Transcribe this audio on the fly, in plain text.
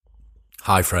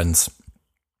Hi, friends.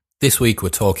 This week we're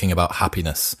talking about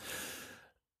happiness.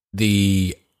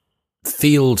 The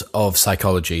field of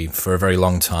psychology for a very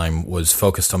long time was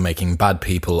focused on making bad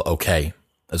people okay,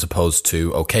 as opposed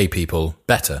to okay people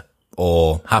better,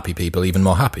 or happy people even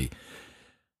more happy.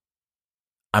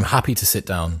 I'm happy to sit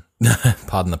down,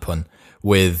 pardon the pun,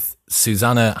 with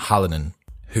Susanna Hallinan,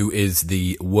 who is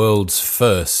the world's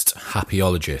first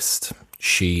happyologist.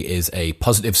 She is a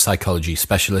positive psychology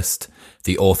specialist,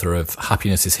 the author of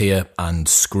Happiness is Here and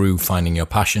Screw Finding Your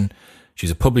Passion. She's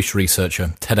a published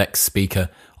researcher, TEDx speaker,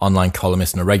 online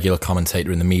columnist, and a regular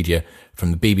commentator in the media,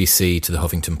 from the BBC to the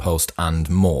Huffington Post and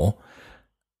more.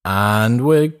 And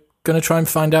we're going to try and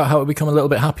find out how to become a little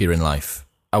bit happier in life.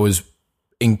 I was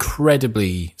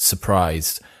incredibly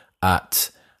surprised at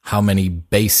how many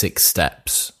basic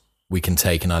steps we can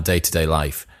take in our day-to-day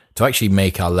life to actually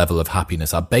make our level of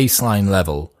happiness, our baseline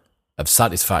level of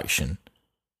satisfaction,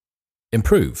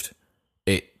 improved.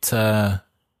 It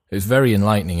was very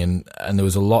enlightening, and there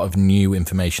was a lot of new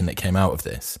information that came out of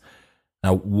this.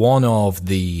 Now, one of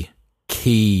the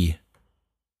key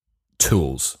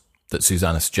tools that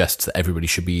Susanna suggests that everybody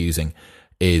should be using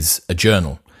is a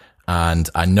journal. And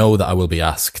I know that I will be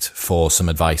asked for some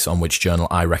advice on which journal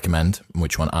I recommend and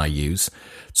which one I use.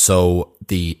 So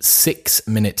the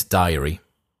 6-Minute Diary,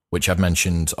 which I've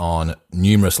mentioned on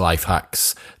numerous life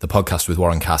hacks, the podcast with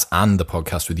Warren Cass and the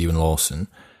podcast with Ewan Lawson,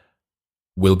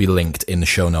 will be linked in the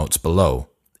show notes below.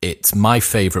 It's my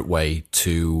favorite way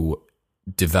to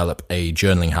develop a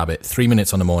journaling habit. 3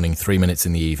 minutes on the morning, 3 minutes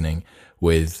in the evening,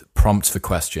 with prompts for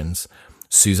questions.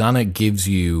 Susanna gives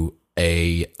you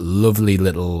a lovely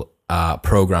little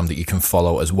program that you can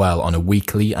follow as well on a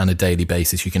weekly and a daily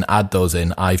basis. You can add those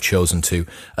in. I've chosen to,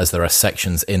 as there are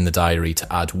sections in the diary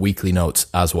to add weekly notes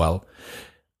as well.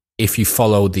 If you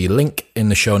follow the link in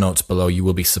the show notes below, you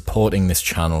will be supporting this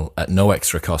channel at no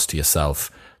extra cost to yourself.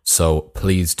 So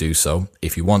please do so.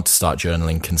 If you want to start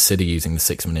journaling, consider using the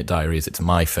 6-Minute Diaries. It's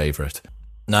my favorite.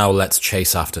 Now let's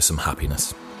chase after some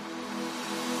happiness.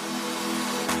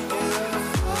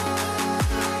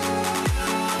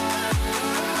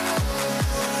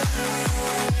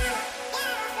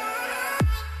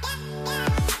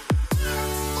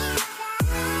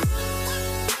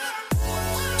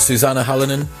 Susanna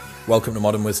Hallinan, welcome to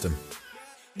Modern Wisdom.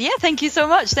 Yeah, thank you so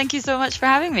much. Thank you so much for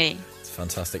having me. It's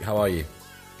fantastic. How are you?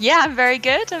 Yeah, I'm very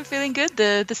good. I'm feeling good.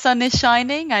 The sun is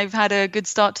shining. I've had a good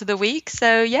start to the week.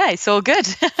 So yeah, it's all good.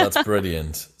 That's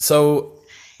brilliant. So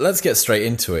let's get straight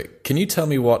into it. Can you tell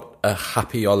me what a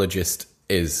happyologist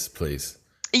is, please?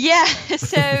 Yeah,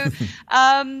 so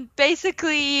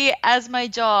basically, as my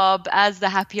job as the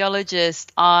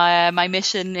happyologist, my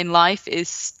mission in life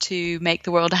is to make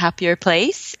the world a happier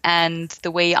place. And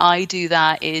the way I do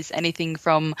that is anything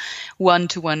from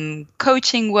one-to-one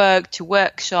coaching work to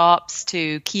workshops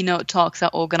to keynote talks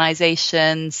at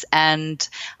organizations. And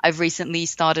I've recently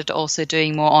started also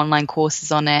doing more online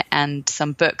courses on it and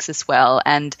some books as well.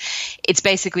 And it's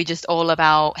basically just all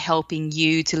about helping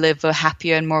you to live a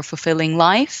happier and more fulfilling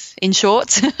life. In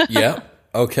short. Yeah.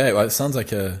 Okay. Well, it sounds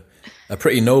like a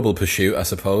pretty noble pursuit, I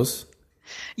suppose.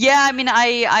 Yeah. I mean,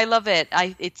 I love it.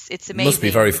 It's amazing. It must be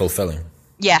very fulfilling.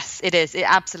 Yes, it is. It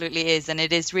absolutely is. And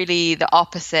it is really the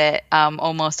opposite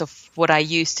almost of what I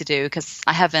used to do, because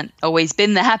I haven't always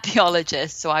been the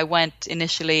happyologist. So I went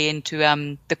initially into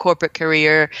the corporate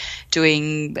career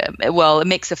doing, a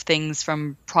mix of things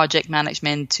from project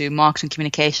management to marketing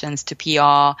communications to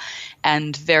PR,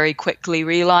 and very quickly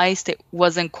realized it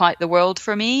wasn't quite the world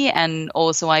for me. And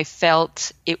also I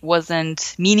felt it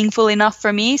wasn't meaningful enough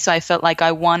for me. So I felt like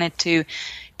I wanted to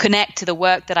connect to the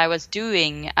work that I was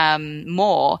doing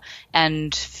more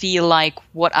and feel like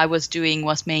what I was doing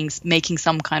was making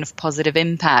some kind of positive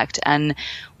impact. And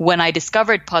when I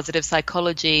discovered positive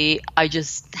psychology, I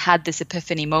just had this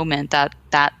epiphany moment that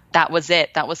was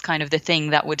it. That was kind of the thing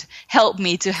that would help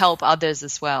me to help others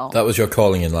as well. That was your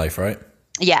calling in life, right?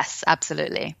 Yes,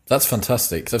 absolutely. That's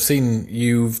fantastic. 'Cause I've seen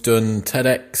you've done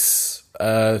TEDx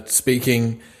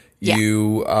speaking. Yeah.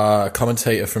 You are a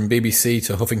commentator from BBC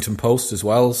to Huffington Post as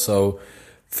well. So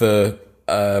for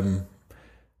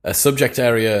a subject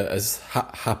area as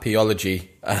happyology,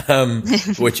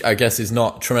 which I guess is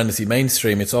not tremendously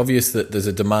mainstream, it's obvious that there's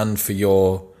a demand for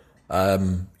your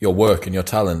work and your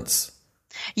talents.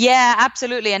 Yeah,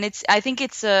 absolutely. And I think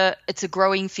it's a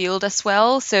growing field as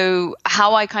well. So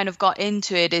how I kind of got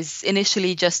into it is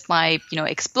initially just by,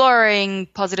 exploring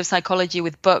positive psychology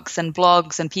with books and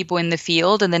blogs and people in the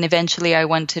field. And then eventually I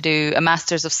went to do a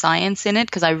master's of science in it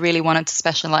because I really wanted to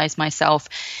specialize myself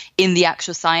in the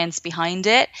actual science behind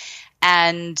it.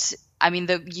 And I mean,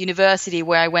 the university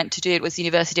where I went to do it was the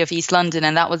University of East London,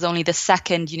 and that was only the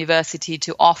second university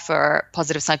to offer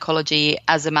positive psychology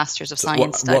as a Master's of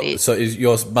Science study. So is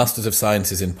your Master's of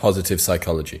Science is in positive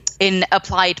psychology? In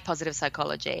applied positive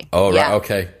psychology. Oh, right. Yeah.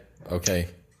 Okay.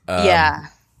 Yeah.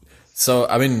 So,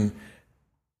 I mean,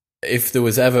 if there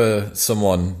was ever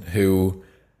someone who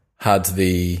had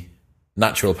the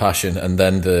natural passion and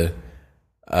then the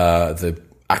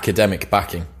academic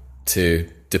backing to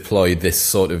deploy this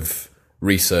sort of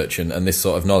research and this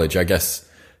sort of knowledge, I guess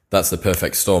that's the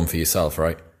perfect storm for yourself,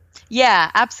 right?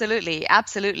 Yeah, absolutely.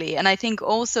 And I think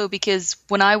also because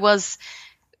when I was,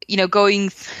 going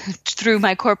through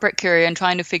my corporate career and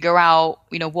trying to figure out,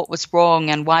 what was wrong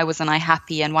and why wasn't I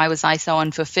happy and why was I so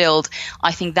unfulfilled,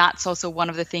 I think that's also one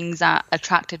of the things that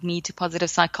attracted me to positive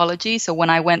psychology. So when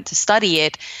I went to study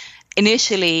it,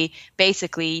 initially,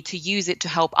 basically to use it to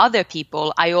help other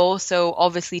people, I also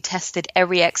obviously tested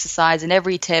every exercise and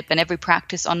every tip and every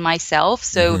practice on myself.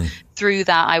 So through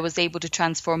that, I was able to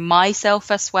transform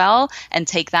myself as well and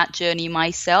take that journey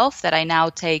myself that I now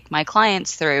take my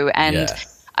clients through. And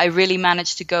I really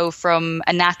managed to go from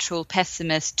a natural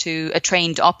pessimist to a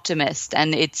trained optimist.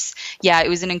 And it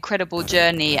was an incredible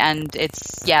journey, and it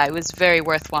was very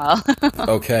worthwhile.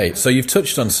 Okay. So you've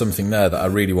touched on something there that I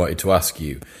really wanted to ask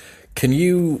you. Can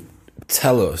you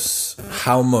tell us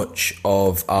how much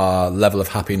of our level of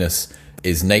happiness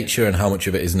is nature and how much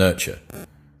of it is nurture?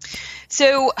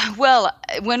 So, well,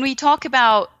 when we talk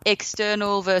about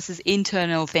external versus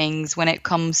internal things when it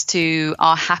comes to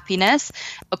our happiness,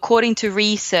 according to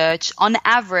research, on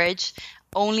average,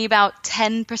 only about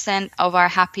 10% of our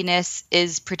happiness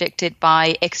is predicted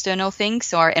by external things,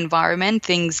 so our environment,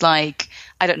 things like,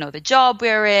 I don't know, the job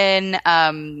we're in,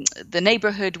 the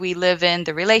neighborhood we live in,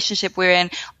 the relationship we're in,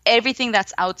 everything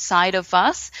that's outside of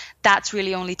us, that's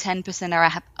really only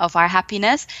 10% of our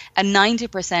happiness, and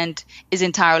 90% is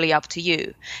entirely up to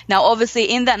you. Now, obviously,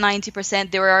 in that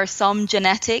 90%, there are some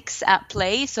genetics at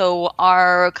play, so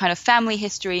our kind of family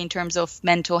history in terms of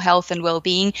mental health and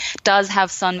well-being does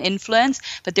have some influence,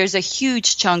 but there's a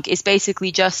huge chunk is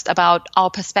basically just about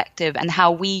our perspective and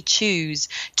how we choose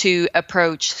to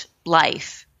approach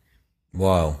life.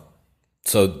 Wow.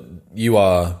 So you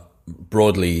are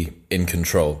broadly in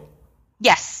control.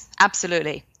 Yes,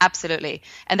 absolutely.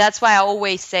 And that's why I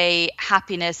always say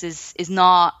happiness is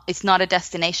not a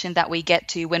destination that we get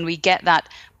to when we get that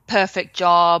perfect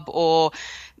job or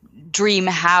dream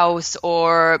house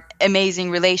or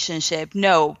amazing relationship.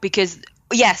 No, because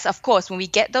yes, of course, when we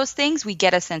get those things, we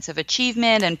get a sense of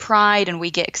achievement and pride and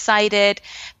we get excited,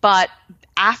 but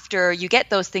after you get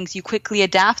those things, you quickly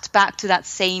adapt back to that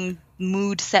same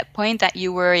mood set point that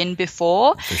you were in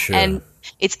before. For sure. And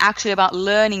it's actually about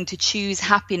learning to choose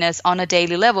happiness on a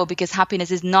daily level, because happiness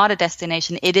is not a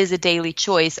destination. It is a daily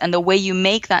choice. And the way you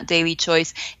make that daily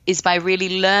choice is by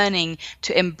really learning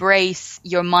to embrace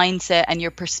your mindset and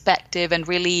your perspective and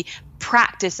really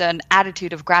practice an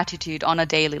attitude of gratitude on a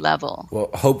daily level.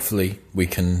 Well, hopefully we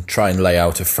can try and lay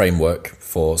out a framework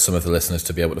for some of the listeners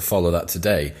to be able to follow that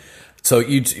today. So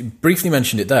you briefly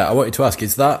mentioned it there. I wanted to ask,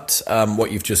 is that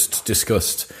what you've just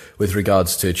discussed with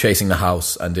regards to chasing the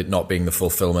house and it not being the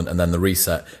fulfillment and then the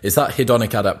reset? Is that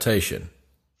hedonic adaptation?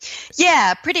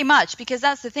 Yeah, pretty much, because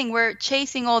that's the thing. We're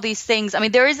chasing all these things. I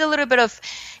mean, there is a little bit of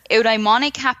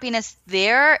eudaimonic happiness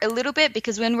there, a little bit,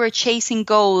 because when we're chasing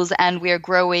goals and we're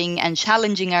growing and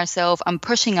challenging ourselves and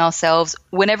pushing ourselves,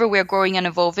 whenever we're growing and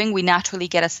evolving, we naturally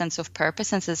get a sense of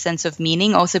purpose and a sense of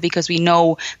meaning, also because we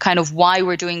know kind of why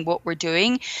we're doing what we're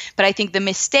doing. But I think the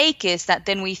mistake is that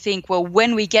then we think, well,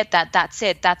 when we get that, that's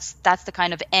it. That's the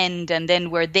kind of end, and then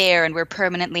we're there and we're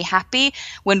permanently happy.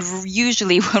 When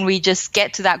usually when we just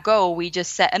get to that goal, we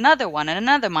just set another one and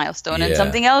another milestone and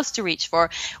something else to reach for,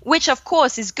 which of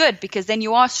course is good, because then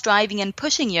you are striving and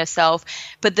pushing yourself.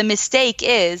 But the mistake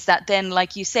is that then,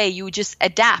 like you say, you just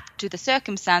adapt to the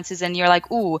circumstances and you're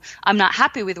like, ooh, I'm not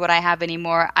happy with what I have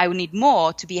anymore. I need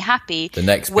more to be happy. The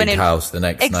next big house, the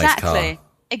next nice car.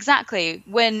 Exactly.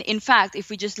 When in fact, if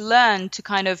we just learn to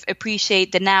kind of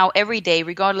appreciate the now every day,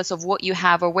 regardless of what you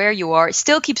have or where you are,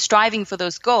 still keep striving for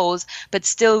those goals, but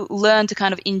still learn to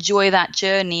kind of enjoy that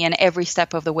journey and every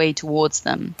step of the way towards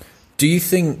them. Do you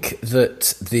think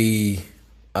that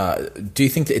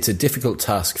it's a difficult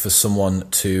task for someone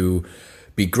to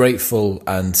be grateful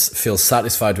and feel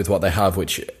satisfied with what they have,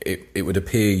 which it would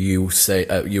appear you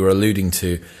were alluding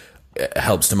to,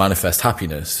 helps to manifest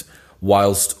happiness,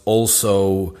 whilst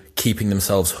also keeping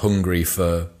themselves hungry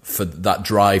for that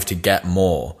drive to get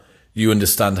more? You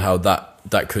understand how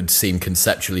that could seem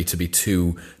conceptually to be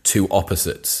two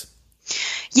opposites?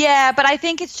 Yeah, but I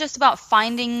think it's just about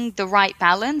finding the right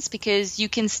balance, because you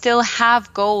can still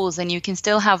have goals and you can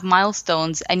still have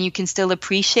milestones and you can still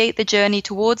appreciate the journey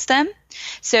towards them.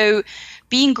 So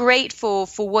being grateful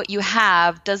for what you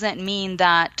have doesn't mean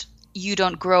that you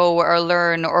don't grow or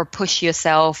learn or push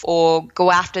yourself or go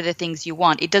after the things you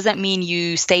want. It doesn't mean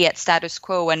you stay at status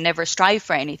quo and never strive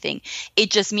for anything.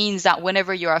 It just means that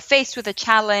whenever you are faced with a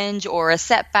challenge or a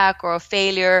setback or a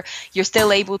failure, you're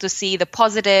still able to see the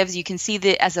positives. You can see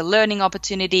it as a learning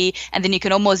opportunity, and then you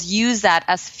can almost use that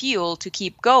as fuel to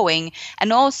keep going.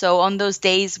 And also on those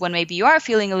days when maybe you are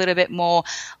feeling a little bit more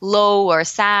low or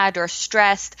sad or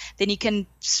stressed, then you can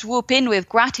swoop in with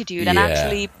gratitude and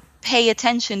actually pay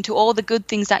attention to all the good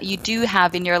things that you do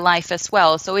have in your life as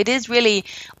well. So it is really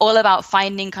all about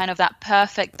finding kind of that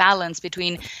perfect balance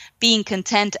between being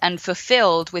content and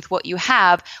fulfilled with what you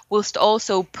have, whilst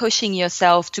also pushing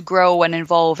yourself to grow and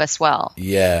evolve as well.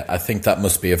 Yeah, I think that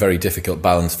must be a very difficult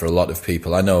balance for a lot of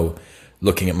people. I know,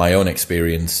 looking at my own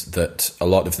experience, that a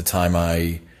lot of the time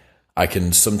I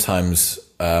can sometimes,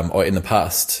 or in the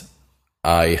past,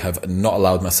 I have not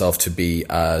allowed myself to be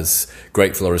as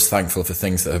grateful or as thankful for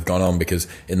things that have gone on, because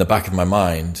in the back of my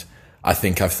mind, I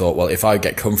think I've thought, well, if I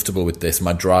get comfortable with this,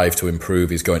 my drive to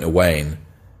improve is going to wane,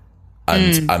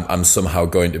 and I'm somehow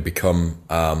going to become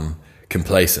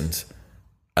complacent,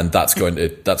 and that's going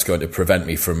to prevent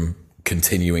me from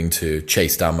continuing to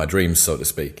chase down my dreams, so to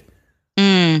speak.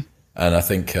 And I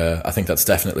think that's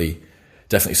definitely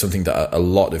something that a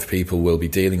lot of people will be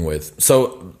dealing with.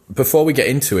 So before we get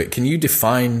into it, can you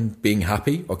define being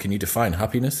happy, or can you define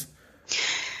happiness?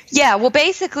 Yeah, well,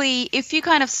 basically, if you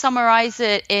kind of summarize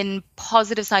it in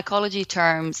positive psychology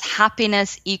terms,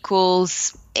 happiness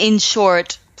equals, in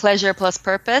short, pleasure plus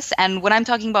purpose. And when I'm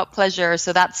talking about pleasure,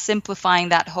 so that's simplifying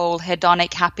that whole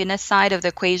hedonic happiness side of the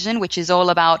equation, which is all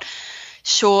about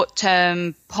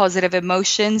short-term positive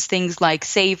emotions, things like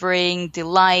savoring,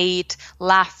 delight,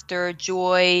 laughter,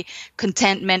 joy,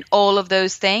 contentment, all of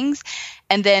those things.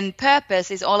 And then purpose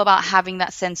is all about having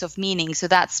that sense of meaning. So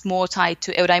that's more tied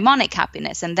to eudaimonic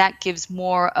happiness. And that gives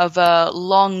more of a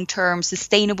long-term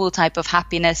sustainable type of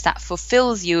happiness that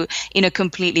fulfills you in a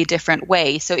completely different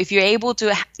way. So if you're able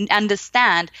to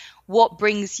understand what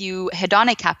brings you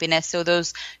hedonic happiness, so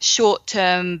those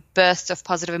short-term bursts of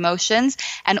positive emotions,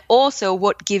 and also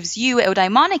what gives you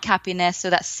eudaimonic happiness, so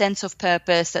that sense of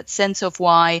purpose, that sense of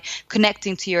why,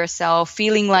 connecting to yourself,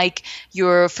 feeling like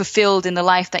you're fulfilled in the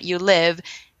life that you live,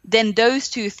 then those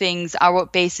two things are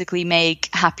what basically make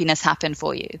happiness happen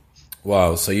for you.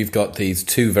 Wow, so you've got these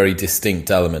two very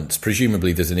distinct elements.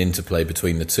 Presumably there's an interplay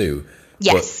between the two.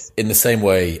 Yes. But in the same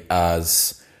way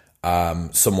as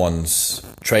someone's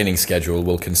training schedule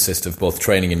will consist of both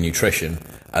training and nutrition,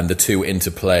 and the two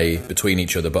interplay between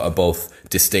each other but are both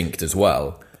distinct as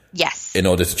well. Yes. In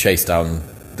order to chase down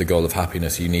the goal of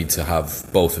happiness, you need to have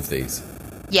both of these.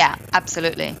 Yeah,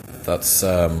 absolutely. That's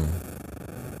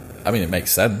it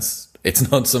makes sense. It's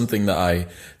not something that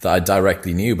I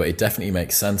directly knew, but it definitely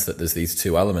makes sense that there's these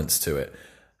two elements to it.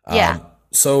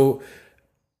 So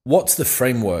what's the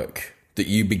framework that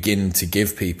you begin to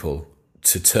give people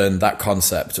to turn that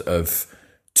concept of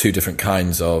two different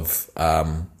kinds of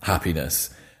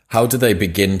happiness? How do they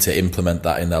begin to implement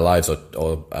that in their lives,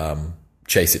 or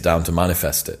chase it down to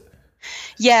manifest it?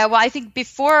 Yeah, well, I think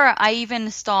before I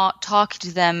even start talking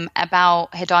to them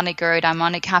about hedonic or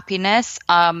eudaimonic happiness,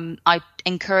 I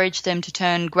encourage them to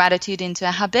turn gratitude into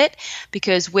a habit,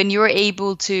 because when you're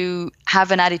able to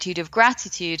have an attitude of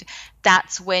gratitude,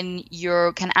 that's when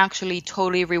you can actually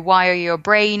totally rewire your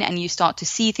brain and you start to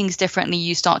see things differently,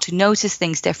 you start to notice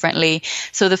things differently.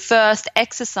 So the first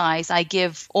exercise I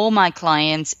give all my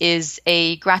clients is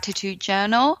a gratitude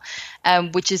journal,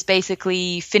 which is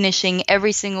basically finishing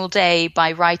every single day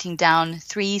by writing down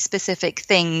 3 specific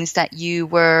things that you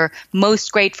were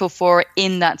most grateful for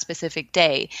in that specific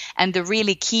day. And the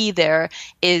really key there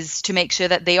is to make sure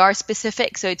that they are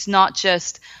specific. So it's not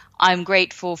just, I'm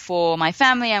grateful for my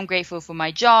family, I'm grateful for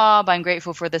my job, I'm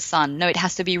grateful for the sun. No, it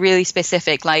has to be really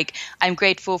specific. Like, I'm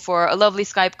grateful for a lovely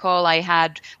Skype call I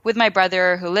had with my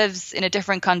brother who lives in a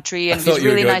different country, and it was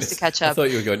really nice to catch up. I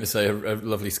thought you were going to say a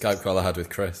lovely Skype call I had with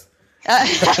Chris.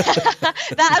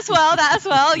 That as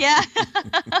well, yeah.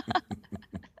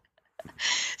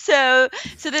 So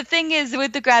the thing is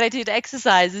with the gratitude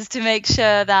exercise is to make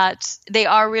sure that they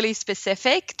are really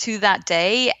specific to that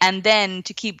day, and then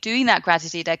to keep doing that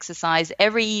gratitude exercise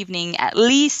every evening, at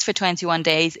least for 21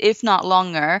 days, if not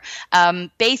longer.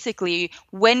 Basically,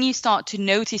 when you start to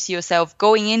notice yourself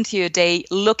going into your day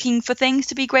looking for things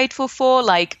to be grateful for,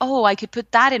 like, oh, I could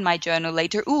put that in my journal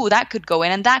later. Ooh, that could go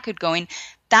in and that could go in.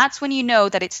 that's when you know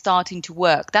that it's starting to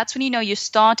work. That's when you know you're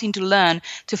starting to learn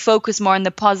to focus more on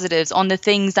the positives, on the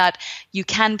things that you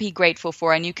can be grateful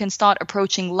for, and you can start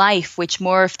approaching life with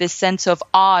more of this sense of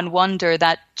awe and wonder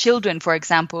that children, for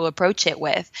example, approach it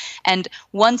with. And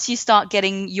once you start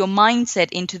getting your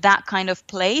mindset into that kind of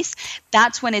place,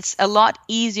 that's when it's a lot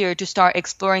easier to start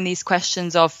exploring these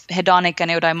questions of hedonic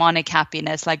and eudaimonic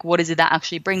happiness. Like, what is it that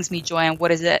actually brings me joy, and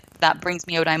what is it that brings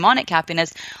me eudaimonic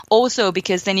happiness? Also,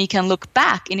 because then you can look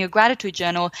back in your gratitude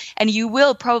journal and you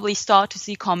will probably start to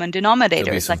see common denominators.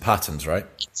 There'll be some patterns, right?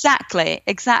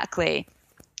 Exactly.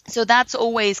 So that's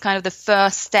always kind of the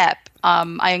first step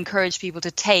I encourage people to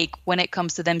take when it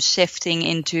comes to them shifting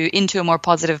into a more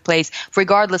positive place,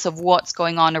 regardless of what's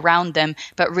going on around them,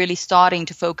 but really starting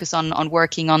to focus on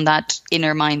working on that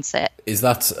inner mindset.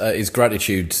 Is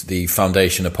gratitude the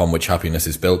foundation upon which happiness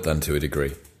is built then, to a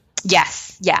degree?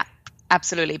 Yes, yeah.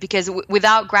 Absolutely, because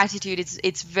without gratitude,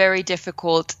 it's very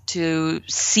difficult to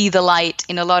see the light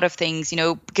in a lot of things,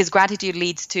 because gratitude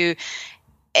leads to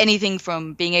anything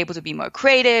from being able to be more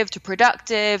creative, to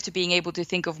productive, to being able to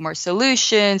think of more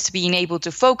solutions, to being able to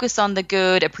focus on the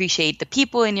good, appreciate the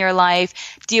people in your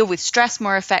life, deal with stress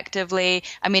more effectively.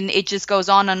 I mean, it just goes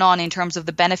on and on in terms of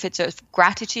the benefits of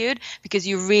gratitude, because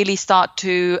you really start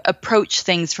to approach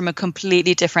things from a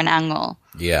completely different angle.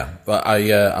 Yeah, but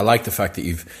I like the fact that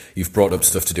you've brought up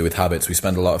stuff to do with habits. We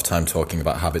spend a lot of time talking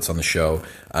about habits on the show,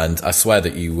 and I swear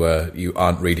that you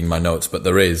aren't reading my notes, but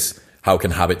there is how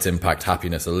can habits impact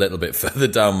happiness a little bit further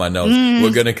down my notes.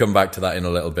 We're going to come back to that in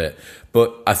a little bit.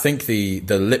 But I think the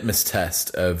litmus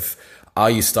test of,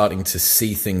 are you starting to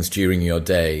see things during your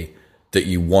day that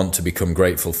you want to become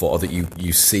grateful for, or that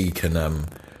you see can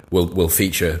will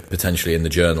feature potentially in the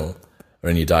journal or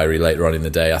in your diary later on in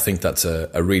the day? I think that's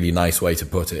a really nice way to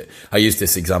put it. I used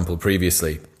this example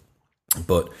previously,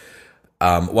 but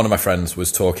one of my friends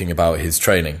was talking about his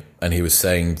training, and he was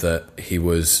saying that he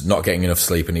was not getting enough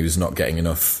sleep and he was not getting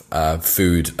enough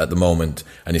food at the moment,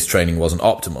 and his training wasn't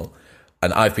optimal.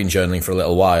 And I've been journaling for a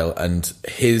little while, and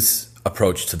his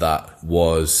approach to that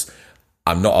was,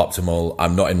 I'm not optimal,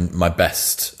 I'm not in my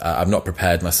best, I've not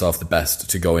prepared myself the best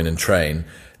to go in and train,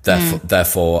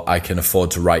 therefore I can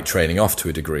afford to write training off to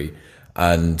a degree.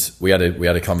 And we had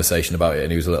a conversation about it,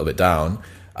 and he was a little bit down,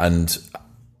 and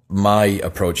my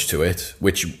approach to it,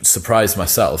 which surprised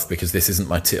myself because this isn't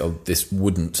this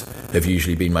wouldn't have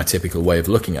usually been my typical way of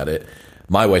looking at it.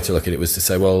 My way to look at it was to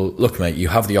say, well, look, mate, you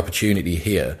have the opportunity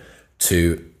here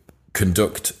to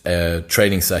conduct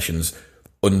training sessions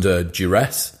under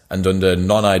duress and under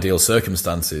non-ideal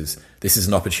circumstances. This is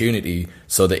an opportunity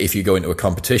so that if you go into a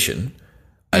competition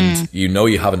and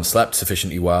you haven't slept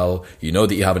sufficiently well, you know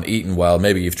that you haven't eaten well,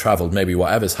 maybe you've traveled, maybe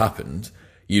whatever's happened,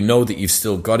 you know that you've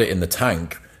still got it in the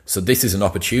tank. So this is an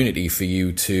opportunity for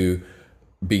you to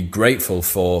be grateful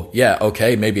for,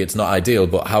 maybe it's not ideal,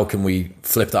 but how can we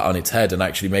flip that on its head and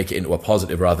actually make it into a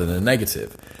positive rather than a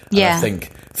negative? Yeah. And I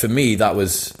think for me, that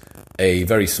was a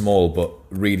very small but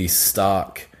really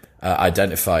stark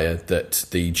identifier that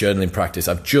the journaling practice,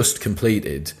 I've just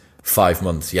completed 5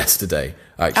 months yesterday,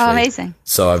 actually. Oh, amazing.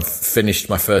 So I've finished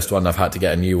my first one. I've had to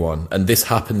get a new one. And this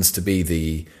happens to be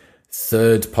the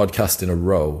third podcast in a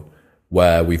row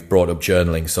where we've brought up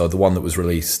journaling. So the one that was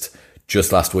released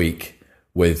just last week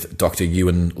with Dr.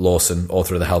 Ewan Lawson,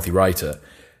 author of The Healthy Writer,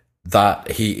 that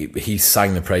he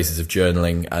sang the praises of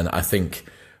journaling. And I think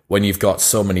when you've got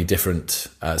so many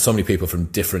people from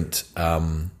different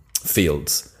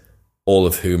fields, all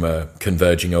of whom are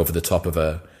converging over the top of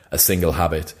a single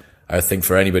habit, I think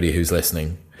for anybody who's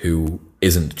listening who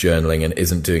isn't journaling and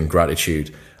isn't doing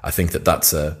gratitude, I think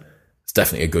that's it's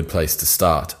definitely a good place to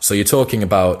start. So you're talking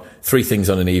about 3 things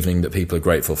on an evening that people are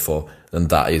grateful for, and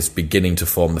that is beginning to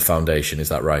form the foundation. Is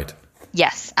that right?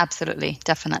 Yes, absolutely.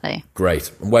 Definitely. Great.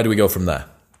 And where do we go from there?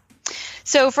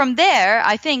 So from there,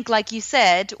 I think, like you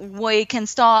said, we can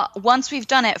start, once we've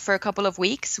done it for a couple of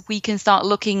weeks, we can start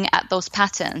looking at those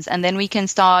patterns, and then we can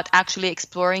start actually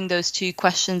exploring those 2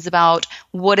 questions about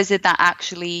what is it that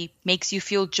actually makes you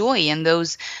feel joy in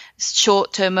those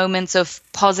short-term moments of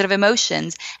positive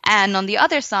emotions. And on the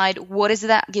other side, what is it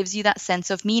that gives you that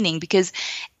sense of meaning? Because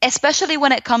especially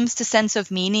when it comes to sense of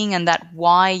meaning and that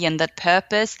why and that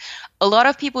purpose, a lot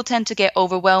of people tend to get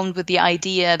overwhelmed with the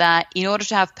idea that in order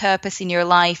to have purpose in your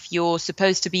life, you're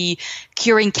supposed to be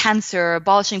curing cancer,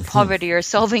 abolishing poverty, or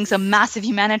solving some massive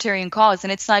humanitarian cause.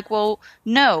 And it's like, well,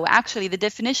 no, actually, the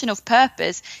definition of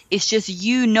purpose is just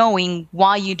you knowing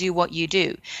why you do what you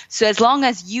do. So as long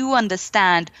as you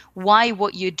understand why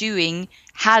what you're doing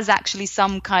has actually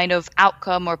some kind of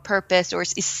outcome or purpose or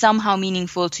is somehow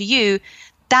meaningful to you,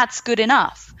 that's good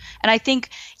enough. And I think,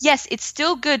 yes, it's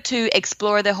still good to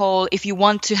explore the whole, if you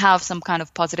want to have some kind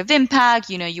of positive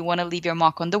impact, you want to leave your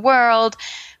mark on the world.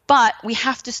 But we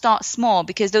have to start small,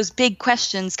 because those big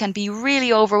questions can be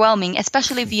really overwhelming,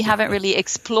 especially if you haven't really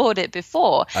explored it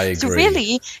before. I agree. So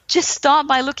really just start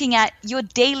by looking at your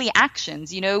daily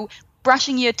actions,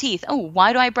 brushing your teeth. Oh,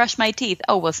 why do I brush my teeth?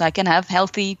 Oh, well, so I can have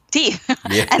healthy teeth.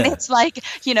 Yeah. And it's like,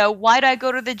 why do I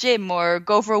go to the gym or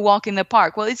go for a walk in the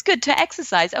park? Well, it's good to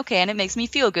exercise. Okay. And it makes me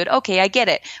feel good. Okay. I get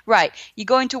it. Right. You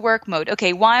go into work mode.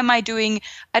 Okay. Why am I doing,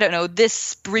 I don't know,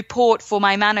 this report for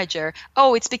my manager?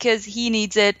 Oh, it's because he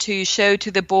needs it to show to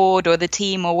the board or the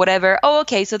team or whatever. Oh,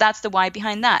 okay. So that's the why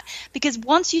behind that. Because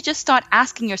once you just start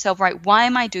asking yourself, right, why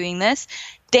am I doing this?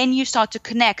 Then you start to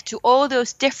connect to all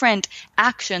those different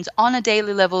actions on a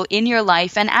daily level in your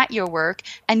life and at your work,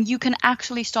 and you can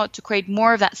actually start to create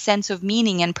more of that sense of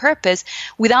meaning and purpose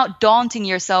without daunting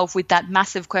yourself with that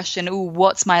massive question, oh,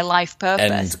 what's my life purpose?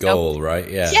 End goal,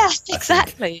 right? Yeah. Yeah,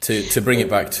 exactly. To bring it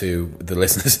back to the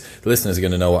listeners are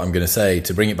going to know what I'm going to say.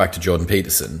 To bring it back to Jordan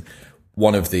Peterson,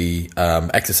 one of the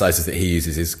exercises that he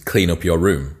uses is clean up your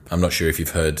room. I'm not sure if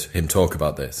you've heard him talk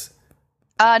about this.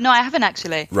 No, I haven't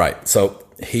actually. Right. So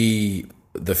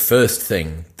the first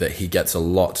thing that he gets a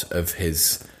lot of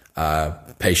his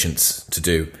patients to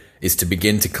do is to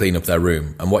begin to clean up their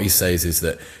room. And what he says is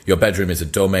that your bedroom is a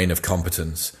domain of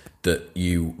competence that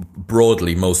you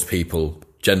broadly, most people,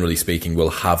 generally speaking, will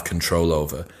have control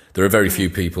over. There are very few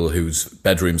people whose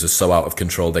bedrooms are so out of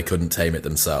control they couldn't tame it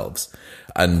themselves.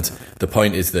 And the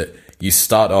point is that you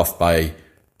start off by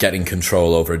getting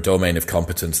control over a domain of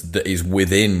competence that is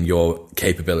within your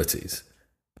capabilities.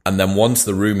 And then once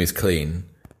the room is clean,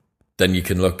 then you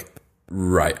can look,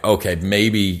 right, okay,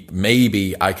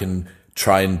 maybe I can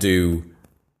try and do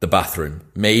the bathroom.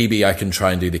 Maybe I can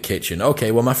try and do the kitchen.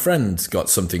 Okay, well, my friend's got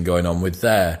something going on with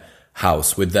their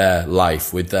house, with their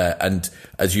life, and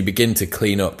as you begin to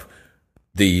clean up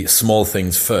the small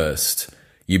things first,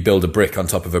 you build a brick on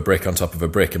top of a brick on top of a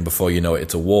brick, and before you know it,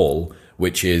 it's a wall,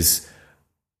 which is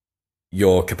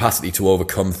your capacity to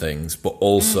overcome things, but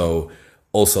also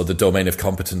the domain of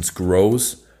competence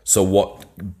grows. So what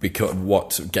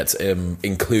gets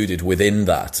included within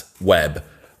that web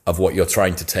of what you're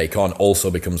trying to take on also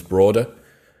becomes broader.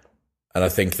 And I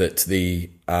think that the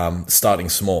starting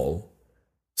small,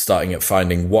 starting at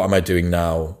finding, what am I doing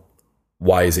now?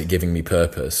 Why is it giving me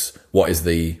purpose? What is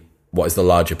the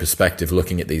larger perspective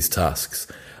looking at these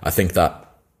tasks? I think that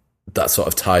sort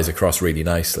of ties across really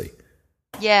nicely.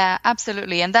 Yeah,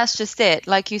 absolutely. And that's just it.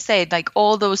 Like you said, like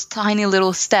all those tiny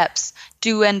little steps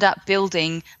do end up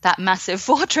building that massive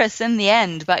fortress in the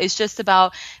end. But it's just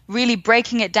about really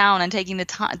breaking it down and taking the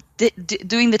time,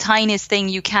 doing the tiniest thing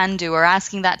you can do, or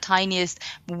asking that tiniest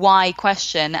why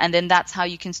question. And then that's how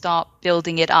you can start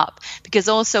building it up. Because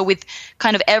also with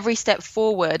kind of every step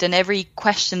forward and every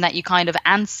question that you kind of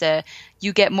answer,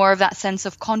 you get more of that sense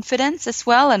of confidence as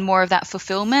well, and more of that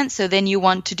fulfillment. So then you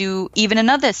want to do even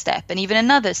another step and even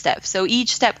another step. So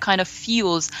each step kind of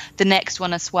fuels the next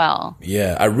one as well.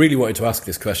 Yeah, I really wanted to ask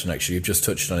this question, actually. You've just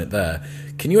touched on it there.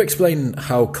 Can you explain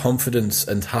how confidence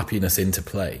and happiness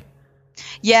interplay?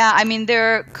 Yeah, I mean,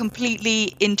 they're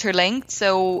completely interlinked.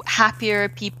 So happier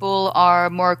people are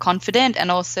more confident, and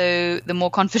also the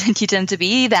more confident you tend to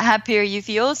be, the happier you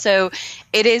feel. So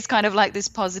it is kind of like this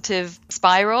positive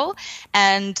spiral.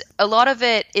 And a lot of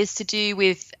it is to do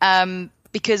with,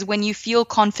 because when you feel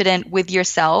confident with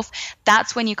yourself,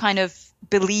 that's when you kind of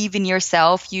believe in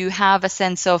yourself. You have a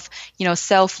sense of,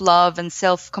 self-love and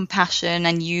self-compassion,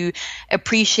 and you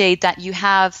appreciate that you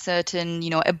have certain,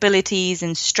 abilities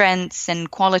and strengths and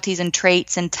qualities and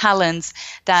traits and talents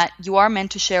that you are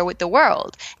meant to share with the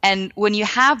world. And when you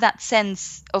have that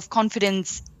sense of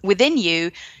confidence within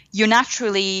you, you're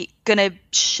naturally going to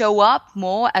show up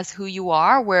more as who you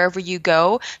are wherever you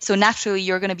go. So naturally,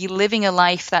 you're going to be living a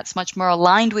life that's much more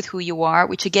aligned with who you are,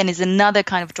 which again is another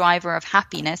kind of driver of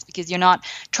happiness, because you're not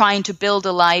trying to build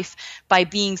a life by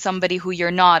being somebody who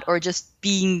you're not, or just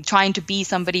trying to be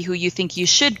somebody who you think you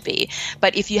should be.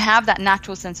 But if you have that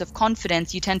natural sense of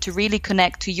confidence, you tend to really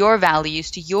connect to your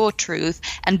values, to your truth,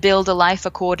 and build a life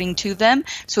according to them.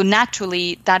 So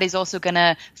naturally, that is also going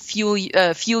to fuel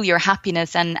your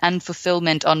happiness and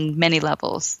fulfillment on many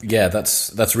levels. Yeah,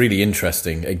 that's really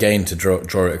interesting. Again, to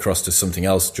draw it across to something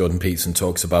else, Jordan Peterson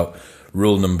talks about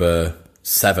rule number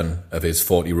 7 of his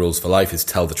 40 rules for life is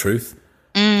tell the truth.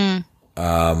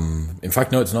 In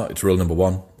fact, no, it's not. It's rule number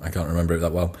 1. I can't remember it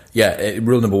that well. Yeah,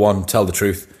 rule number 1, tell the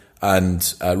truth.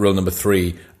 And rule number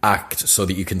 3, act so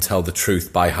that you can tell the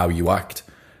truth by how you act.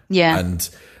 Yeah. And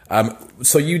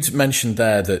so you'd mentioned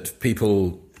there that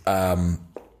people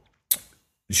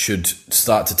should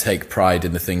start to take pride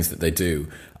in the things that they do.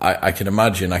 I can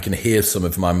imagine, I can hear some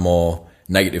of my more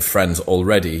negative friends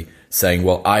already saying,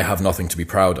 well, I have nothing to be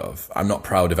proud of. I'm not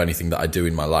proud of anything that I do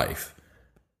in my life.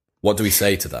 What do we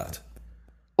say to that?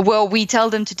 Well, we tell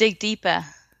them to dig deeper.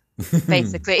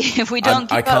 Basically, if we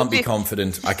don't, I can't be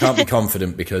confident. I can't be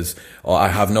confident because, or I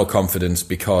have no confidence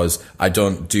because I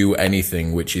don't do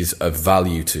anything which is of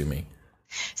value to me.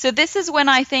 So this is when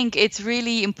I think it's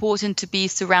really important to be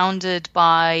surrounded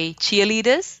by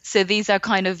cheerleaders. So these are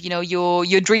kind of,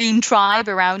 your dream tribe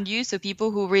around you. So people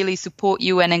who really support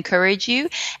you and encourage you.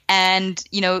 And,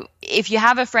 if you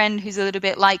have a friend who's a little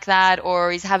bit like that,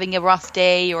 or is having a rough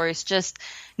day, or is just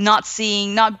not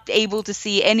able to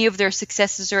see any of their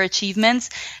successes or achievements,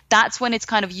 that's when it's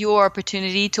kind of your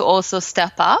opportunity to also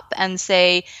step up and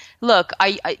say, look,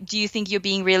 do you think you're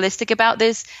being realistic about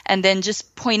this? And then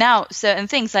just point out certain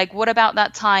things, like, what about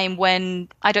that time when,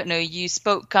 I don't know, you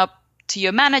spoke up to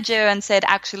your manager and said,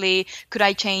 actually, could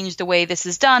I change the way this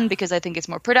is done because I think it's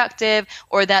more productive?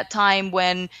 Or that time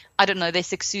when, I don't know, they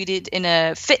succeeded in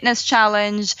a fitness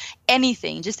challenge.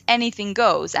 Anything, just anything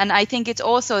goes. And I think it's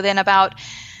also then about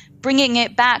bringing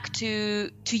it back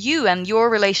to you and your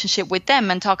relationship with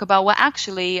them, and talk about, well,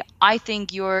 actually, I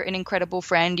think you're an incredible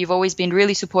friend. You've always been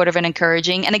really supportive and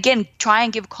encouraging. And again, try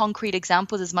and give concrete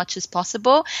examples as much as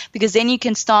possible, because then you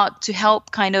can start to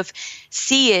help kind of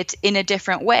see it in a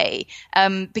different way.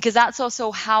 Because that's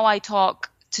also how I talk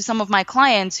to some of my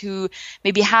clients who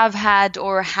maybe have had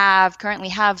or currently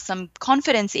have some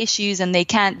confidence issues, and they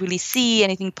can't really see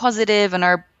anything positive and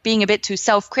are being a bit too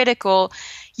self-critical.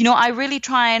 I really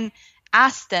try and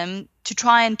ask them to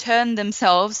try and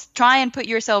try and put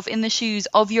yourself in the shoes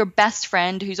of your best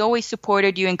friend who's always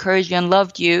supported you, encouraged you, and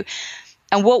loved you.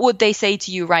 And what would they say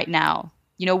to you right now?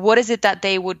 What is it that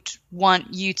they would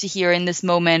want you to hear in this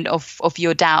moment of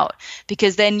your doubt?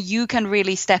 Because then you can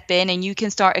really step in and you can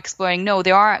start exploring, no,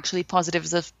 there are actually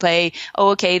positives of play. Oh,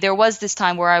 okay, there was this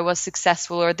time where I was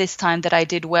successful, or this time that I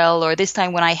did well, or this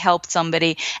time when I helped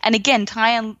somebody. And again,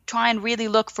 try and really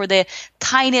look for the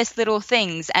tiniest little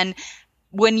things. And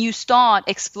when you start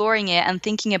exploring it and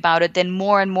thinking about it, then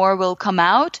more and more will come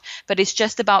out. But it's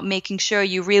just about making sure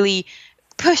you really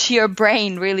push your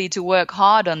brain really to work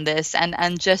hard on this,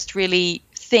 and just really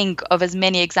think of as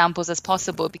many examples as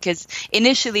possible, because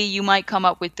initially you might come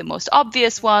up with the most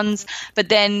obvious ones, but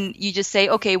then you just say,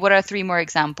 okay, what are 3 more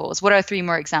examples? What are 3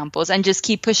 more examples? And just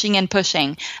keep pushing and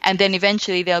pushing. And then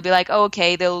eventually they'll be like, oh,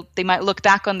 okay, they might look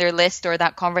back on their list or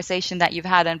that conversation that you've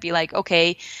had and be like,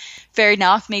 okay, fair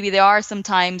enough. Maybe there are some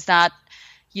times that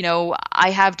I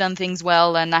have done things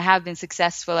well and I have been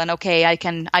successful, and okay, I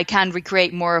can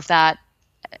recreate more of that,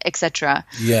 etc.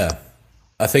 Yeah,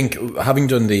 I think having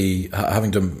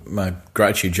done my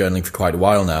gratitude journaling for quite a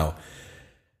while now,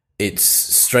 it's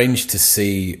strange to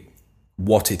see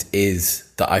what it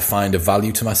is that I find of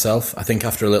value to myself. I think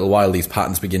after a little while, these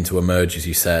patterns begin to emerge, as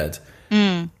you said,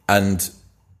 and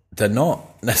they're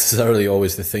not necessarily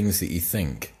always the things that you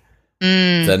think.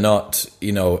 They're not,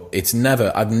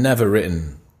 I've never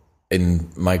written in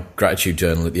my gratitude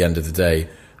journal at the end of the day,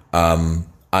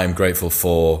 I'm grateful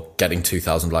for getting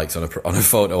 2,000 likes on a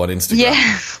photo on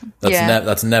Instagram. Yeah.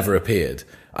 That's never appeared.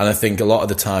 And I think a lot of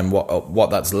the time what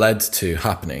that's led to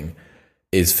happening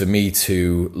is for me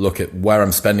to look at where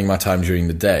I'm spending my time during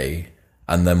the day,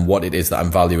 and then what it is that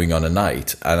I'm valuing on a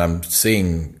night. And I'm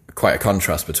seeing quite a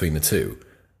contrast between the two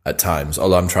at times,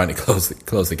 although I'm trying to close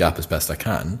the gap as best I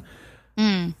can.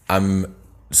 I'm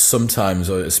sometimes,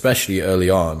 or especially early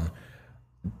on,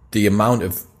 the amount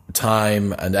of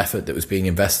time and effort that was being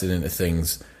invested into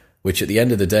things which at the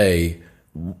end of the day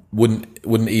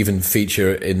wouldn't even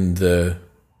feature in the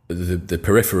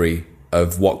periphery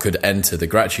of what could enter the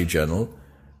gratitude journal,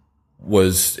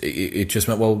 it just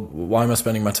meant, well, why am I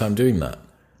spending my time doing that?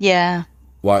 Yeah.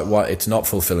 Why it's not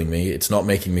fulfilling me, it's not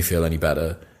making me feel any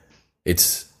better.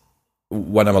 It's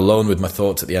when I'm alone with my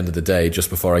thoughts at the end of the day, just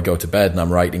before I go to bed, and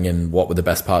I'm writing in what were the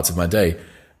best parts of my day,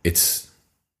 it's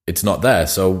not there.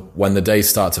 So when the day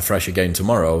starts afresh again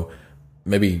tomorrow,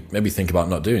 maybe think about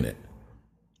not doing it.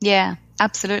 Yeah,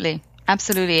 absolutely.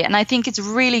 And I think it's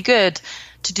really good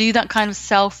to do that kind of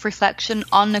self-reflection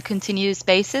on a continuous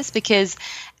basis, because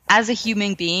as a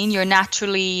human being, you're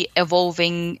naturally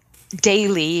evolving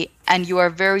daily and you are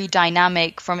very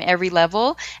dynamic from every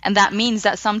level. And that means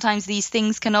that sometimes these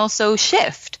things can also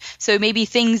shift. So maybe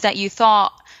things that you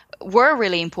thought were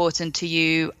really important to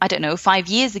you, 5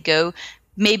 years ago,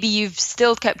 maybe you've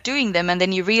still kept doing them, and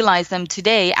then you realize them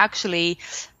today, actually,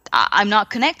 I'm not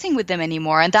connecting with them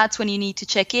anymore. And that's when you need to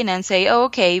check in and say, oh,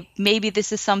 okay, maybe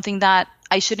this is something that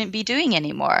I shouldn't be doing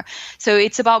anymore. So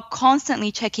it's about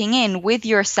constantly checking in with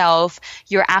yourself,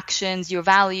 your actions, your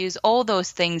values, all those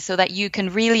things, so that you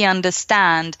can really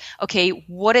understand, okay,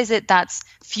 what is it that's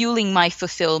fueling my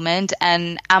fulfillment,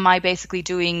 and am I basically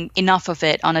doing enough of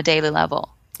it on a daily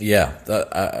level? Yeah,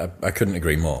 I couldn't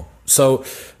agree more. So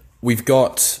we've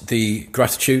got the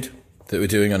gratitude that we're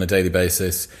doing on a daily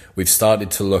basis. We've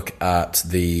started to look at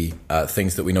the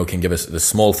things that we know can give us, the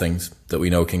small things that we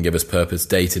know can give us purpose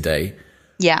day to day.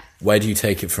 Yeah. Where do you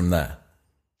take it from there?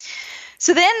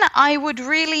 So then I would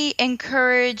really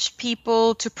encourage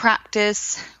people to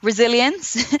practice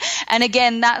resilience. And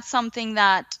again, that's something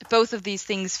that both of these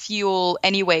things fuel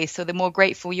anyway. So the more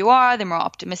grateful you are, the more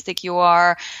optimistic you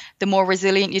are, the more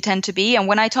resilient you tend to be. And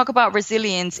when I talk about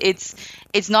resilience,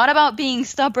 it's not about being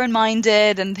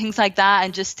stubborn-minded and things like that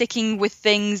and just sticking with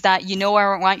things that you know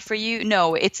aren't right for you.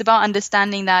 No, it's about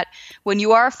understanding that when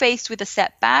you are faced with a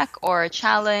setback or a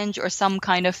challenge or some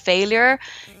kind of failure,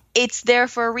 it's there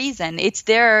for a reason. It's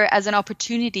there as an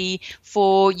opportunity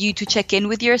for you to check in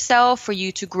with yourself, for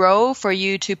you to grow, for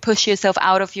you to push yourself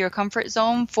out of your comfort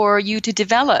zone, for you to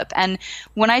develop. And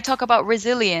when I talk about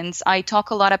resilience, I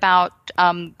talk a lot about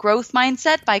Growth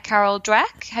Mindset by Carol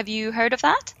Dweck. Have you heard of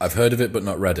that? I've heard of it, but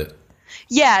not read it.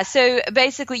 Yeah, so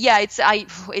basically, yeah,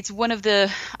 it's one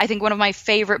of my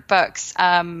favorite books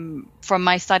from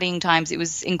my studying times. It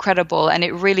was incredible, and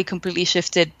it really completely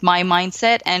shifted my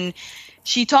mindset. And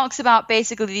she talks about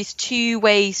basically these two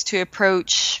ways to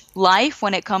approach life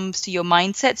when it comes to your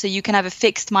mindset. So you can have a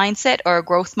fixed mindset or a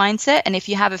growth mindset. And if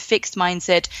you have a fixed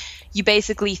mindset, you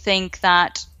basically think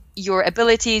that your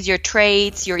abilities, your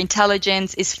traits, your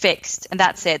intelligence is fixed, and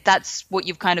that's it. That's what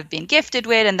you've kind of been gifted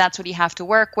with, and that's what you have to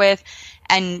work with,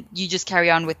 and you just carry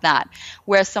on with that.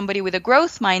 Whereas somebody with a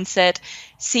growth mindset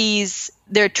sees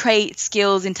their traits,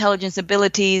 skills, intelligence,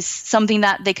 abilities, something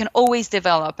that they can always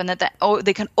develop and that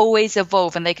they can always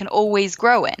evolve and they can always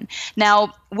grow in.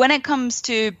 Now, when it comes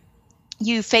to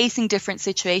you facing different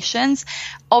situations,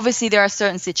 obviously there are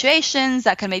certain situations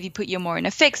that can maybe put you more in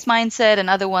a fixed mindset and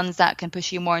other ones that can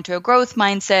push you more into a growth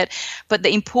mindset. But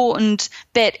the important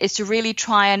bit is to really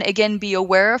try and, again, be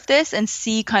aware of this and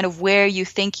see kind of where you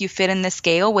think you fit in the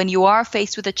scale when you are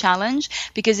faced with a challenge.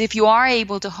 Because if you are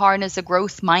able to harness a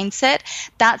growth mindset,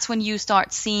 that's when you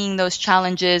start seeing those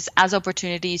challenges as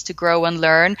opportunities to grow and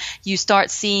learn. You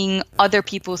start seeing other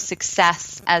people's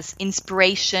success as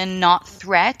inspiration, not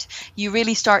threat. You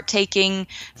really start taking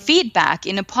feedback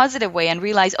in a positive way and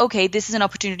realize, okay, this is an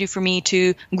opportunity for me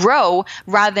to grow,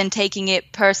 rather than taking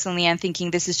it personally and thinking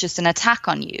this is just an attack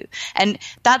on you. And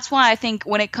that's why I think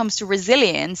when it comes to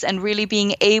resilience and really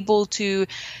being able to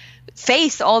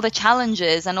face all the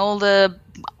challenges and all the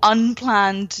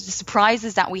unplanned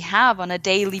surprises that we have on a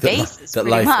daily basis. That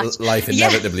life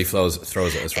inevitably throws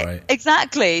at us, right?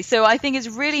 Exactly. So I think it's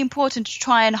really important to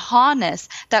try and harness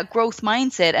that growth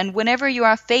mindset. And whenever you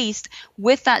are faced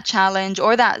with that challenge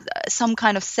or that some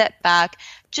kind of setback,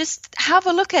 just have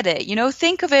a look at it.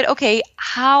 Think of it, okay,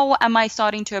 how am I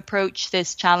starting to approach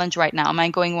this challenge right now? Am I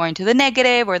going more into the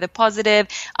negative or the positive?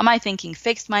 Am I thinking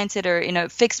fixed mindset or in a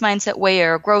fixed mindset way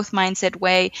or a growth mindset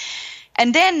way?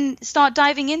 And then start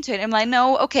diving into it. I'm like,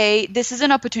 no, okay, this is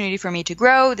an opportunity for me to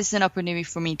grow. This is an opportunity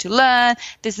for me to learn.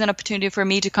 This is an opportunity for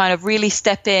me to kind of really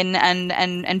step in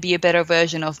and be a better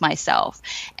version of myself.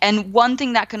 And one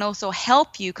thing that can also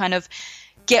help you kind of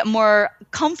get more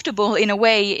comfortable in a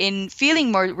way in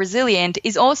feeling more resilient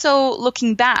is also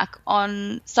looking back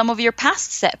on some of your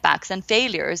past setbacks and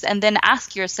failures, and then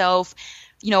ask yourself,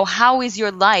 how is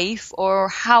your life, or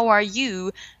how are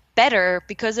you better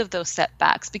because of those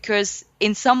setbacks? Because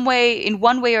in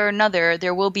one way or another,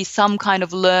 there will be some kind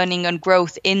of learning and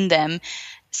growth in them.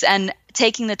 And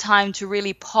taking the time to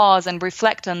really pause and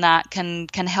reflect on that can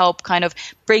help kind of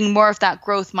bring more of that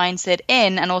growth mindset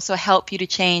in, and also help you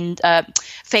to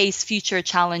face future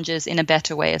challenges in a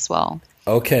better way as well.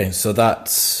 Okay, so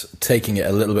that's taking it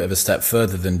a little bit of a step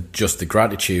further than just the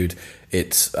gratitude.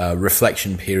 It's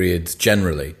reflection periods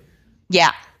generally.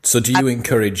 Yeah. So do you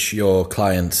encourage your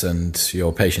clients and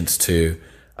your patients to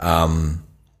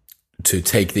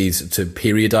take these, to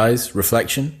periodize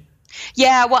reflection?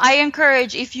 Yeah, well, I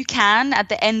encourage, if you can, at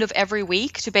the end of every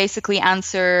week to basically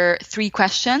answer 3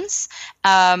 questions.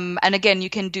 And again, you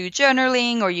can do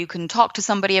journaling, or you can talk to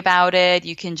somebody about it.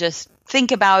 You can just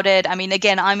think about it. I mean,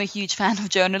 again, I'm a huge fan of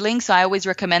journaling, so I always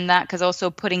recommend that, because also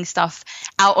putting stuff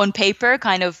out on paper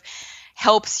kind of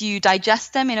helps you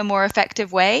digest them in a more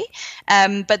effective way.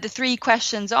 But the 3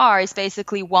 questions is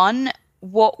basically, 1,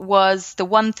 what was the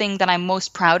one thing that I'm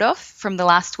most proud of from the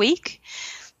last week?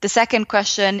 The second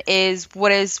question is,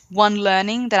 what is one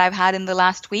learning that I've had in the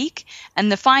last week?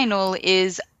 And the final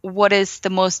is, what is the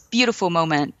most beautiful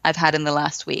moment I've had in the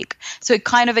last week. So it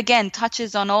kind of, again,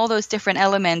 touches on all those different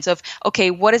elements of,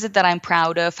 okay, what is it that I'm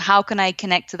proud of? How can I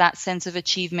connect to that sense of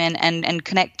achievement and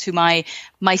connect to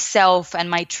myself and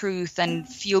my truth and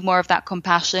feel more of that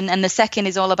compassion? And the second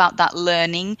is all about that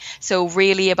learning. So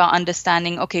really about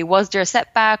understanding, okay, was there a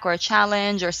setback or a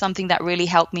challenge or something that really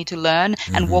helped me to learn?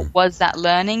 And what was that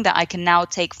learning that I can now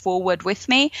take forward with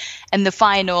me? And the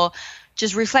final,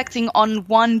 just reflecting on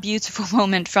one beautiful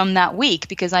moment from that week,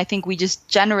 because I think we just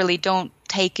generally don't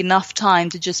take enough time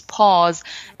to just pause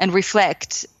and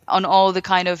reflect on all the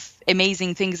kind of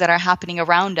amazing things that are happening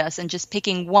around us, and just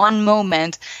picking one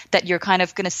moment that you're kind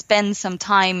of going to spend some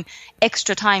time,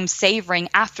 extra time savoring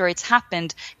after it's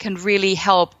happened can really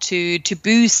help to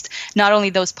boost not only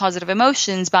those positive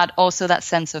emotions, but also that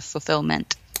sense of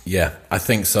fulfillment. Yeah, I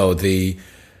think so. The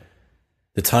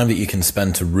time that you can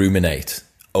spend to ruminate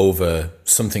over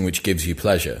something which gives you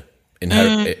pleasure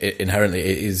inherently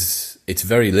it's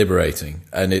very liberating,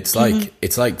 and it's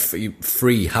like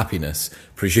free happiness,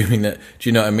 presuming that, do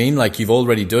you know what I mean, like you've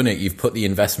already done it, you've put the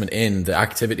investment in, the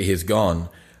activity has gone,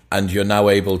 and you're now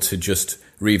able to just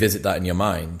revisit that in your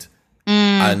mind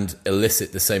and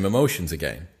elicit the same emotions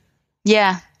again.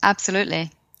 Yeah, absolutely.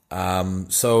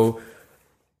 So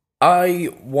I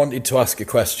wanted to ask a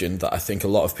question that I think a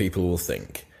lot of people will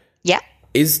think. Yeah.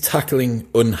 Is tackling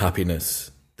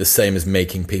unhappiness the same as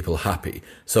making people happy?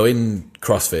 So in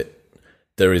CrossFit,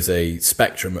 there is a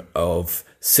spectrum of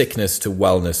sickness to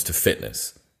wellness to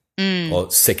fitness, or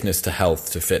sickness to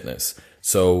health to fitness.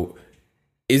 So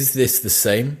is this the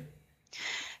same?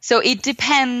 So it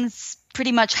depends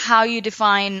pretty much how you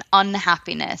define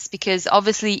unhappiness, because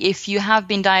obviously if you have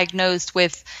been diagnosed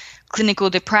with clinical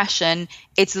depression,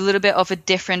 it's a little bit of a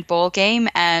different ball game,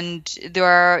 and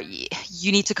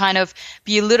you need to kind of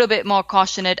be a little bit more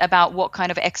cautionate about what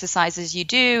kind of exercises you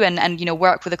do, and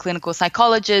work with a clinical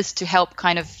psychologist to help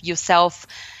kind of yourself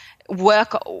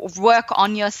work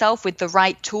on yourself with the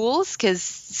right tools, because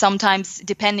sometimes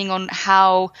depending on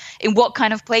in what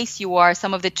kind of place you are,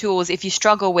 some of the tools, if you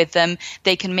struggle with them,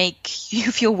 they can make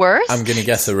you feel worse. I'm going to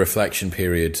guess a reflection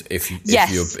period, if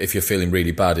you're feeling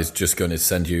really bad, is just going to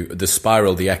send you the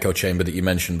spiral, the echo chamber that you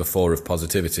mentioned before of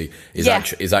positivity is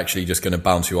actually just going to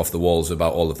bounce you off the walls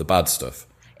about all of the bad stuff.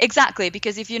 Exactly,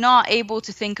 because if you're not able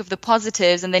to think of the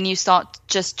positives and then you start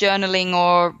just journaling,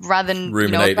 or rather than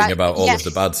ruminating about all of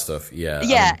the bad stuff,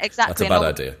 exactly, that's a bad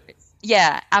idea.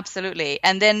 Yeah, absolutely.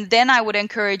 And then I would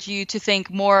encourage you to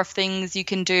think more of things you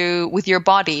can do with your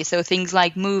body. So things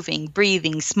like moving,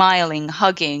 breathing, smiling,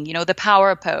 hugging, the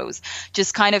power pose,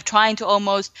 just kind of trying to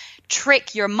almost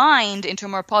trick your mind into a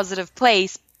more positive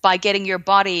place by getting your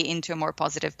body into a more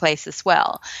positive place as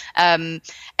well. And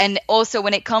also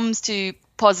when it comes to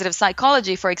positive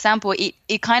psychology, for example,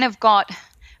 it kind of got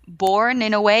born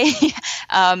in a way.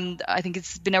 I think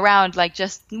it's been around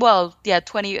just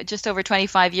over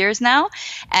 25 years now,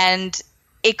 and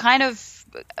it kind of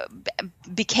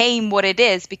became what it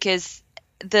is because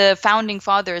the founding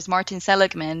fathers, Martin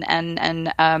Seligman and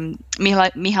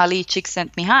Mihaly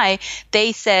Csikszentmihalyi,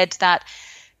 they said that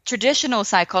traditional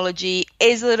psychology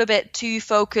is a little bit too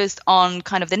focused on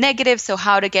kind of the negative, so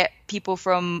how to get people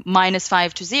from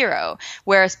 -5 to 0,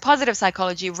 whereas positive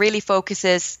psychology really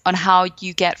focuses on how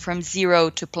you get from 0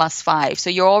 to +5. So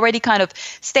you're already kind of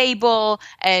stable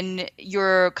and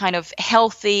you're kind of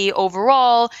healthy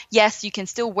overall. Yes, you can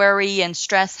still worry and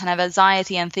stress and have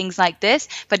anxiety and things like this,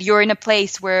 but you're in a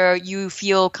place where you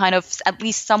feel kind of at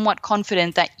least somewhat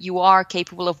confident that you are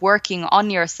capable of working on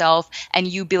yourself, and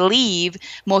you believe,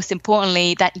 most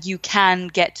importantly, that you can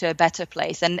get to a better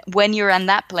place. And when you're in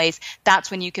that place, that's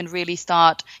when you can really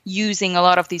start using a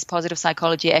lot of these positive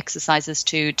psychology exercises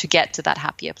to get to that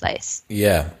happier place.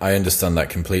 Yeah, I understand that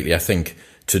completely. I think,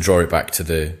 to draw it back to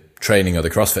the training or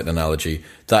the CrossFit analogy,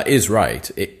 that is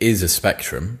right. It is a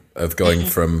spectrum of going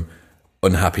from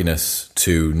unhappiness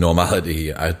to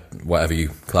normality, whatever you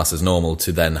class as normal,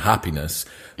 to then happiness.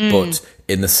 But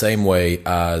in the same way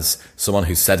as someone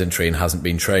who's sedentary and hasn't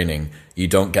been training, you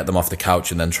don't get them off the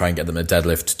couch and then try and get them to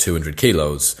deadlift 200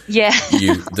 kilos. Yeah.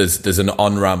 There's an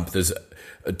on-ramp.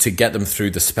 To get them through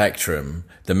the spectrum,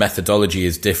 the methodology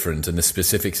is different and the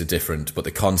specifics are different, but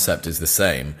the concept is the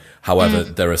same. However,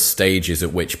 there are stages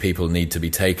at which people need to be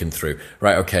taken through.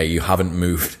 Right, okay, you haven't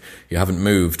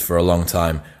moved for a long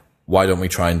time. Why don't we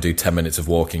try and do 10 minutes of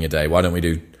walking a day? Why don't we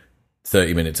do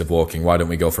 30 minutes of walking? Why don't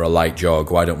we go for a light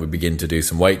jog? Why don't we begin to do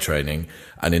some weight training?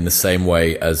 And in the same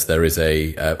way as there is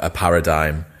a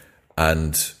paradigm,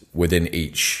 and within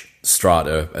each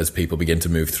strata, as people begin to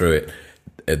move through it,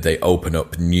 they open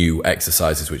up new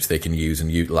exercises which they can use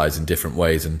and utilize in different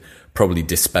ways, and probably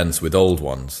dispense with old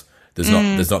ones.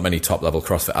 There's not many top level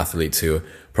CrossFit athletes who are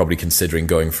probably considering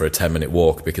going for a 10-minute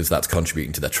walk because that's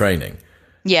contributing to their training.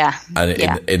 Yeah. And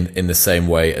in the same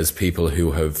way as people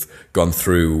who have gone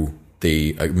through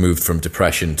moved from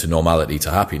depression to normality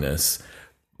to happiness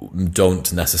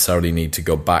don't necessarily need to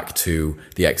go back to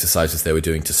the exercises they were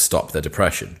doing to stop their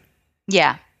depression.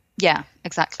 Yeah,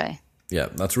 exactly. Yeah,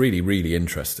 that's really, really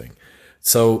interesting.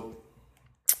 So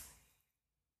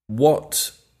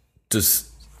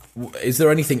is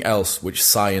there anything else which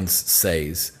science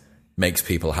says makes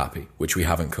people happy, which we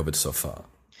haven't covered so far?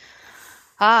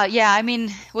 Yeah, I mean,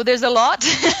 well, there's a lot,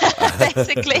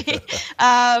 basically.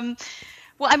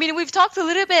 We've talked a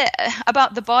little bit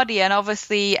about the body, and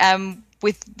obviously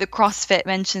with the CrossFit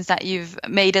mentions that you've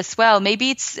made as well,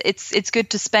 maybe it's good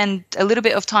to spend a little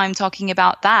bit of time talking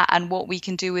about that and what we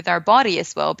can do with our body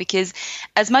as well, because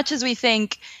as much as we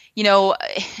think,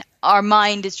 our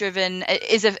mind is driven,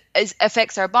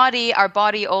 affects our body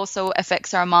also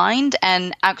affects our mind.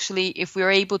 And actually, if we're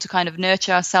able to kind of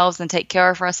nurture ourselves and take care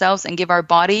of ourselves and give our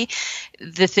body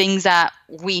the things that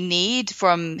we need,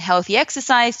 from healthy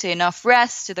exercise to enough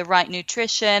rest to the right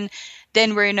nutrition,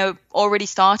 then we're already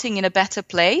starting in a better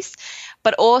place.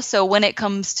 But also when it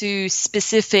comes to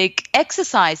specific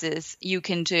exercises you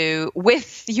can do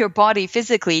with your body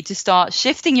physically to start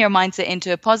shifting your mindset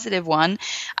into a positive one.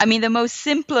 I mean, the most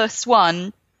simplest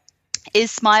one is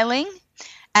smiling.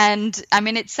 And I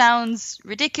mean, it sounds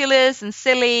ridiculous and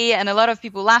silly, and a lot of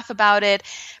people laugh about it,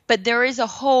 but there is a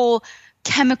whole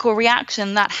chemical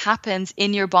reaction that happens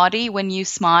in your body when you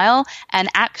smile, and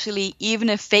actually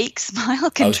even a fake smile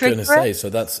can trigger it. I was going to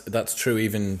say, so that's true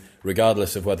even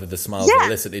regardless of whether the smile's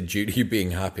elicited due to you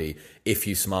being happy. If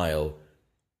you smile,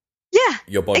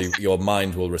 your body, your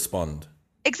mind will respond.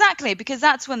 Exactly, because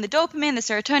that's when the dopamine, the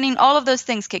serotonin, all of those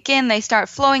things kick in. They start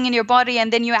flowing in your body,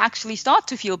 and then you actually start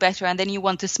to feel better, and then you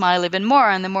want to smile even more.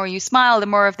 And the more you smile, the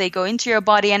more of they go into your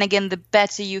body, and again, the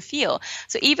better you feel.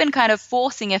 So even kind of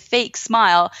forcing a fake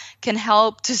smile can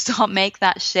help to make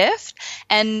that shift.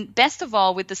 And best of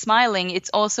all, with the smiling, it's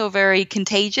also very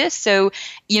contagious. So,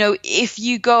 if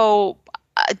you go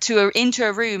into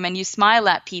a room and you smile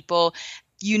at people,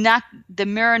 the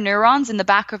mirror neurons in the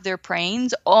back of their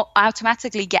brains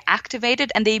automatically get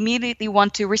activated, and they immediately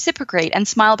want to reciprocate and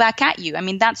smile back at you. I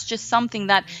mean, that's just something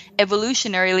that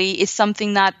evolutionarily is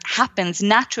something that happens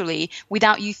naturally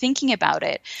without you thinking about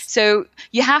it. So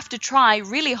you have to try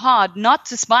really hard not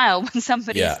to smile when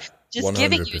somebody's just 100%.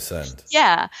 giving you.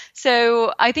 Yeah.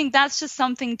 So I think that's just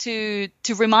something to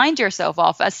remind yourself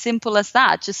of, as simple as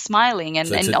that, just smiling. And,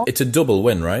 so it's a double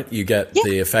win, right? You get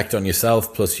the effect on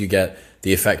yourself, plus you get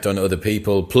the effect on other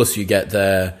people, plus you get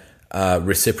their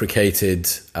reciprocated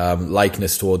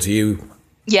likeness towards you.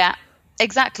 Yeah,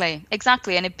 exactly.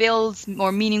 And it builds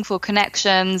more meaningful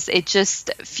connections. It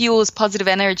just fuels positive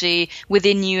energy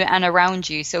within you and around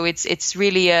you. So it's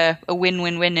really a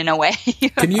win-win-win in a way.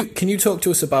 Can you talk to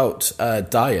us about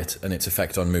diet and its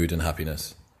effect on mood and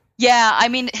happiness? Yeah, I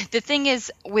mean, the thing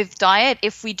is with diet,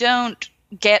 if we don't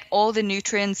get all the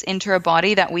nutrients into our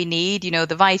body that we need,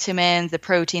 the vitamins, the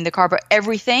protein, the carb,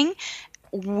 everything,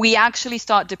 we actually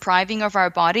start depriving of our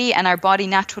body, and our body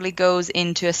naturally goes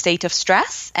into a state of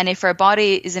stress. And if our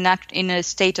body is in a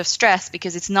state of stress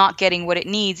because it's not getting what it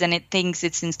needs, and it thinks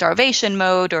it's in starvation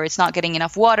mode, or it's not getting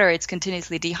enough water, it's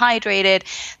continuously dehydrated,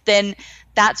 then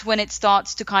that's when it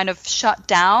starts to kind of shut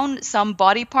down some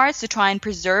body parts to try and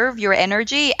preserve your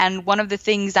energy. And one of the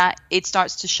things that it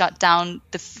starts to shut down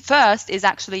the first is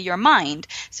actually your mind.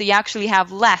 So you actually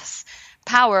have less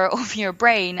power over your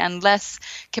brain and less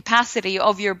capacity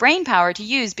of your brain power to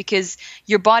use, because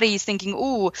your body is thinking,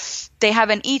 ooh, they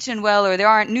haven't eaten well, or there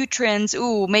aren't nutrients.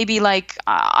 Ooh, maybe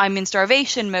I'm in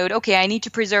starvation mode. Okay, I need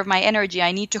to preserve my energy.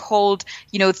 I need to hold,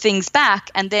 things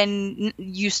back. And then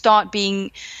you start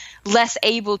being less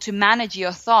able to manage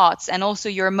your thoughts and also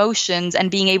your emotions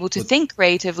and being able to think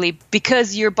creatively,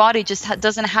 because your body just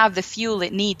doesn't have the fuel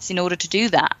it needs in order to do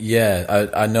that. Yeah,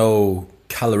 I know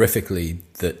calorifically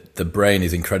that the brain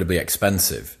is incredibly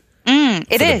expensive.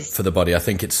 For the body. I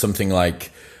think it's something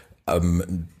like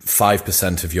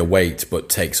 5% of your weight, but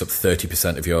takes up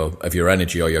 30% of your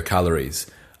energy or your calories.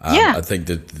 I think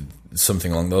that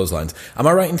something along those lines. Am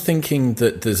I right in thinking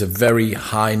that there's a very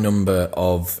high number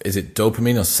of, is it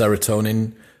dopamine or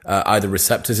serotonin, either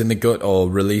receptors in the gut or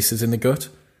releases in the gut?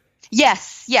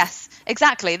 Yes,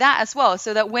 exactly. That as well.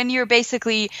 So that when you're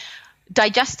basically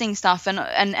digesting stuff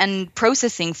and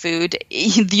processing food,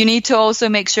 you need to also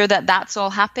make sure that that's all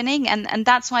happening. And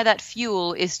that's why that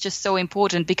fuel is just so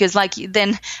important, because like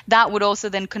then that would also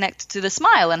then connect to the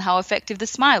smile and how effective the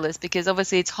smile is, because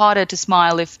obviously it's harder to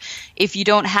smile if you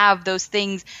don't have those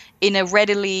things in a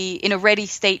ready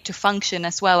state to function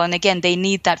as well. And again, they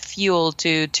need that fuel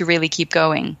to really keep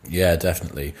going. Yeah,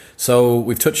 definitely. So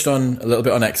we've touched on a little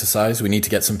bit on exercise. We need to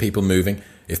get some people moving.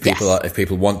 If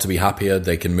people want to be happier,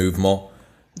 they can move more.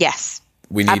 Yes.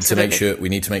 We need to make sure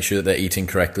that they're eating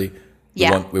correctly.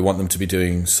 We want them to be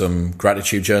doing some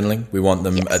gratitude journaling. We want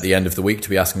them at the end of the week to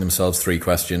be asking themselves 3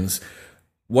 questions.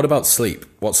 What about sleep?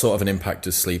 What sort of an impact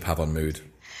does sleep have on mood?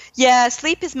 Yeah,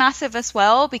 sleep is massive as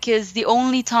well, because the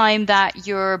only time that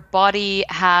your body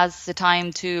has the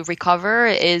time to recover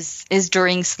is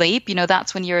during sleep.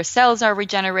 That's when your cells are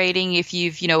regenerating. If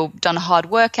you've, done hard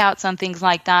workouts and things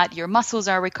like that, your muscles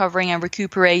are recovering and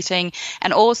recuperating.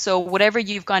 And also whatever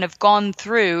you've kind of gone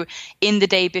through in the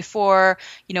day before,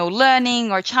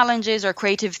 learning or challenges or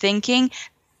creative thinking,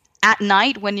 at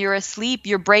night when you're asleep,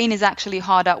 your brain is actually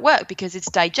hard at work because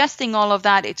it's digesting all of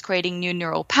that. It's creating new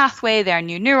neural pathway. There are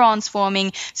new neurons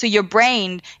forming. So your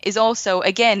brain is also,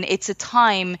 again, it's a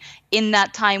time, in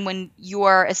that time when you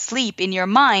are asleep in your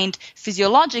mind,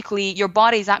 physiologically, your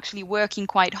body is actually working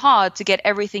quite hard to get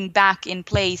everything back in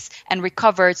place and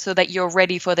recovered so that you're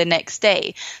ready for the next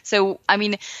day. So,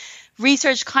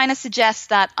 research kind of suggests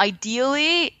that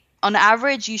ideally, on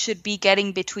average, you should be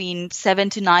getting between 7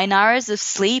 to 9 hours of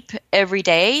sleep every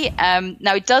day.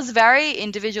 Now, it does vary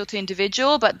individual to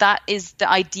individual, but that is the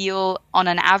ideal on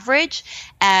an average.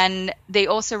 And they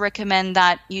also recommend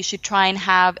that you should try and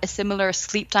have a similar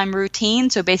sleep time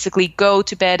routine. So basically go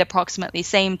to bed approximately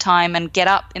same time and get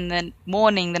up in the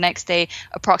morning the next day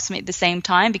approximately the same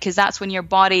time, because that's when your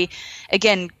body,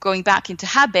 again, going back into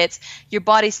habits, your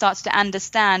body starts to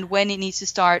understand when it needs to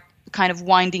start kind of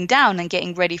winding down and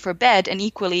getting ready for bed. And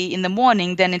equally in the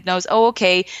morning, then it knows, oh,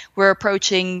 okay, we're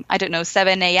approaching,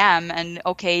 7 a.m. and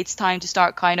okay, it's time to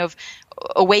start kind of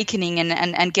awakening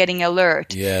and getting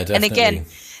alert. Yeah, definitely. And again,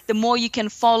 the more you can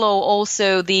follow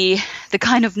also the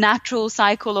kind of natural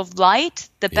cycle of light,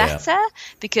 the better,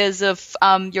 because of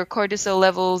your cortisol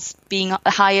levels being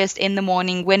highest in the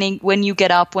morning when you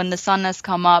get up, when the sun has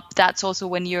come up. That's also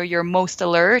when you're your most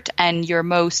alert and you're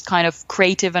most kind of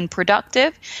creative and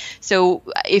productive. So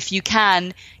if you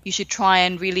can, you should try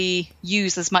and really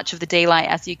use as much of the daylight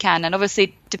as you can. And obviously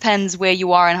it depends where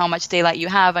you are and how much daylight you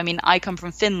have. I come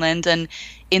from Finland, and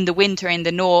in the winter in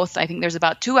the north, I think there's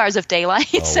about 2 hours of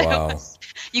daylight. Oh, wow.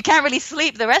 You can't really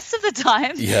sleep the rest of the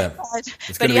time. Yeah,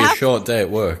 it's going to be a short day at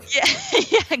work. Yeah,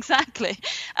 exactly.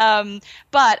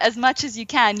 But as much as you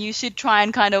can, you should try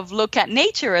and kind of look at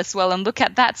nature as well and look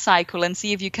at that cycle and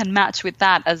see if you can match with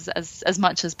that as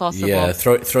much as possible. Yeah,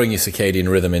 throwing your circadian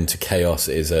rhythm into chaos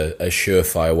is a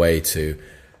surefire way to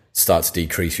start to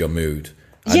decrease your mood.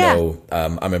 I know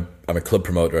I'm a club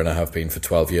promoter, and I have been for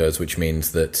 12 years, which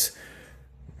means that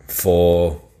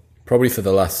probably for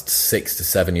the last 6 to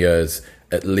 7 years,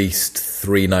 at least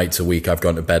 3 nights a week, I've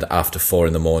gone to bed after 4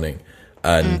 a.m.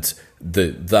 And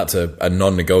that's a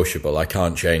non-negotiable. I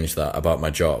can't change that about my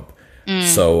job.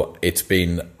 So it's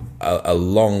been a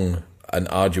long and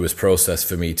arduous process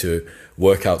for me to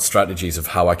work out strategies of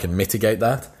how I can mitigate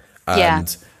that.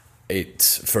 And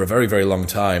for a very, very long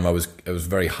time, I was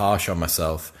very harsh on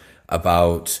myself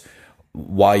about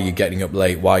why you're getting up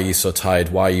late, why you're so tired,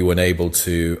 why you unable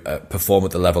to perform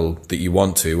at the level that you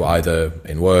want to, either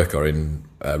in work or in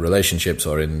relationships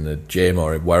or in the gym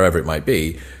or wherever it might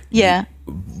be. Yeah.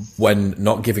 When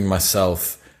not giving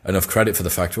myself enough credit for the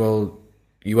fact, well,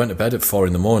 you went to bed at 4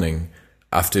 a.m.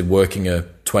 after working a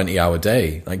 20-hour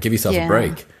day. Like, give yourself a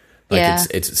break. Like,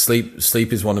 it's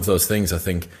sleep is one of those things. I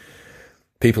think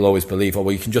people always believe, oh,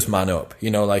 well, you can just man up,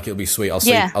 like it'll be sweet.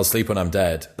 I'll sleep when I'm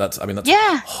dead. That's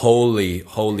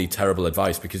wholly terrible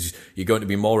advice, because you're going to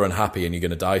be more unhappy and you're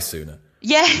going to die sooner.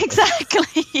 Yeah,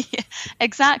 exactly.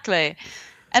 Exactly.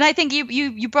 And I think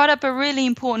you brought up a really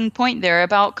important point there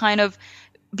about kind of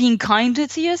being kinder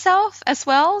to yourself as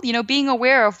well, being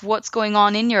aware of what's going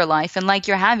on in your life. And like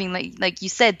you're having, like you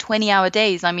said, 20-hour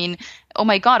days. Oh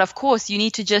my God, of course, you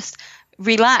need to just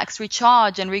relax,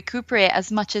 recharge, and recuperate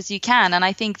as much as you can. And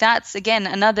I think that's, again,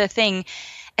 another thing,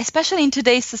 especially in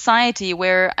today's society,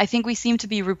 where I think we seem to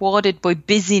be rewarded by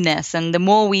busyness, and the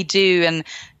more we do, and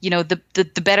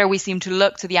the better we seem to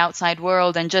look to the outside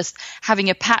world, and just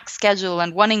having a packed schedule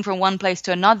and running from one place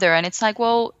to another. And it's like,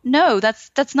 well, no,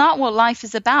 that's not what life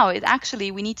is about.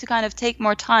 Actually, we need to kind of take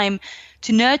more time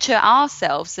to nurture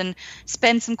ourselves and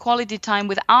spend some quality time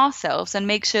with ourselves and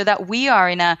make sure that we are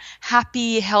in a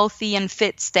happy, healthy, and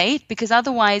fit state, because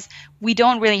otherwise we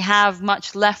don't really have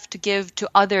much left to give to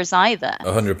others either.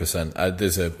 100%.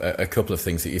 There's a couple of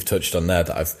things that you've touched on there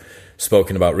that I've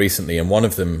spoken about recently, and one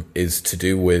of them is to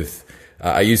do with,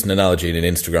 I used an analogy in an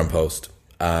Instagram post,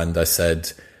 and I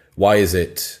said, why is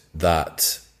it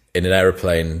that in an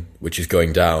aeroplane which is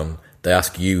going down, they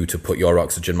ask you to put your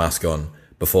oxygen mask on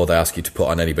before they ask you to put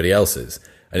on anybody else's?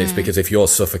 And it's because if you're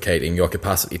suffocating, your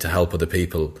capacity to help other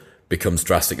people becomes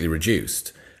drastically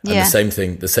reduced. And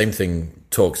the same thing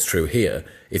talks true here.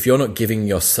 If you're not giving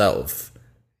yourself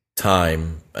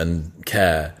time and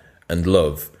care and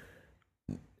love,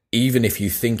 even if you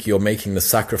think you're making the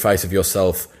sacrifice of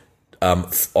yourself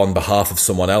on behalf of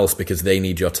someone else because they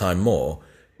need your time more,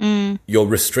 you're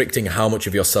restricting how much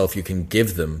of yourself you can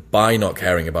give them by not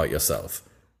caring about yourself.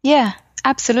 Yeah,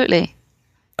 absolutely.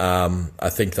 I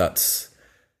think that's,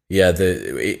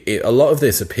 a lot of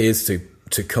this appears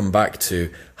to come back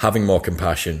to having more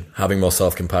compassion, having more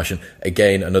self-compassion.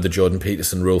 Again, another Jordan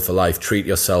Peterson rule for life: treat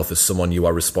yourself as someone you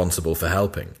are responsible for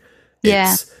helping.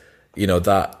 Yeah.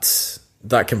 It's,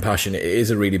 that compassion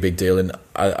is a really big deal. And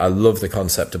I love the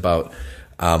concept about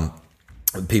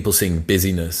people seeing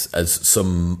busyness as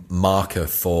some marker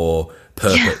for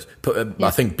purpose. I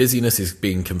think busyness is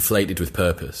being conflated with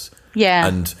purpose. Yeah.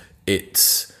 And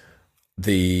it's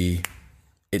the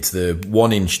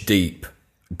 1 inch deep,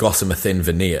 gossamer thin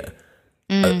veneer,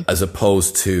 as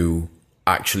opposed to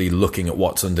actually looking at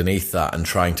what's underneath that and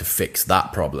trying to fix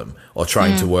that problem, or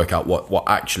trying to work out what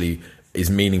actually is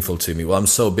meaningful to me. Well, I'm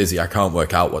so busy, I can't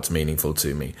work out what's meaningful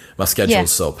to me. My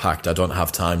schedule's so packed, I don't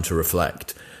have time to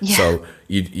reflect. Yeah. So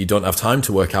you don't have time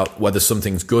to work out whether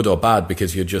something's good or bad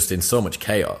because you're just in so much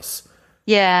chaos.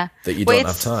 Yeah. That you don't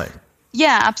have time.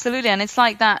 Yeah, absolutely. And it's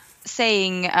like that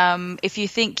saying, if you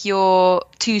think you're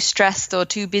too stressed or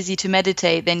too busy to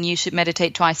meditate, then you should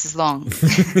meditate twice as long.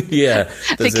 Yeah.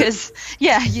 Because,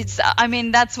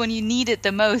 that's when you need it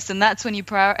the most. And that's when you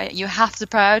have to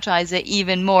prioritize it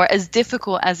even more, as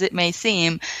difficult as it may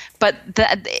seem. But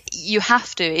you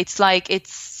have to. It's like,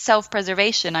 it's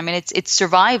self-preservation. I mean, it's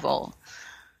survival.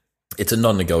 It's a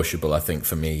non-negotiable, I think,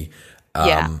 for me.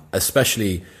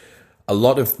 Especially a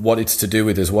lot of what it's to do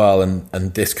with as well,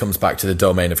 and this comes back to the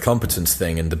domain of competence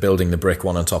thing and the building the brick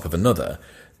one on top of another.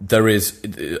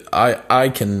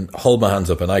 I can hold my hands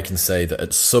up and I can say that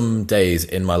at some days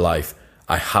in my life,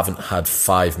 I haven't had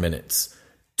 5 minutes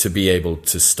to be able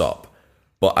to stop.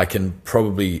 But I can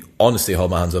probably honestly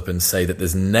hold my hands up and say that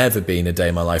there's never been a day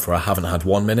in my life where I haven't had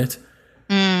 1 minute.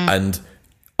 And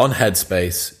on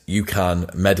Headspace, you can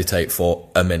meditate for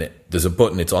a minute. There's a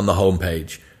button, it's on the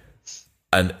homepage.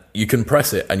 And you can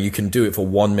press it and you can do it for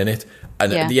 1 minute.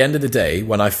 And at the end of the day,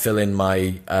 when I fill in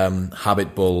my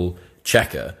Habit Bull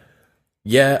checker,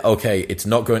 it's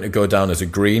not going to go down as a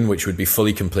green, which would be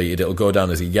fully completed. It'll go down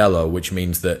as a yellow, which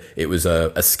means that it was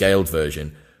a scaled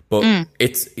version. But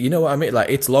it's, you know what I mean? Like,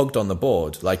 it's logged on the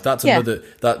board. Like, that's another,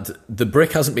 that the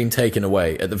brick hasn't been taken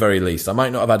away at the very least. I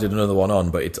might not have added another one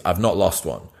on, but I've not lost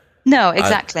one. No,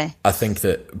 exactly. I think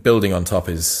that building on top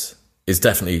is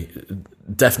definitely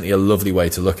a lovely way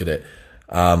to look at it.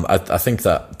 I think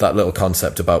that little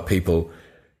concept about people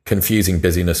confusing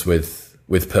busyness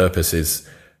with purpose is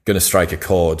going to strike a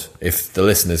chord if the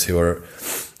listeners who are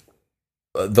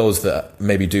those that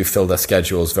maybe do fill their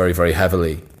schedules very, very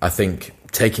heavily. I think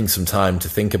taking some time to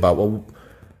think about, well,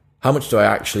 how much do I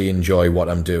actually enjoy what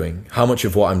I'm doing? How much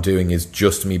of what I'm doing is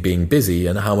just me being busy,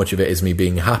 and how much of it is me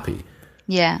being happy?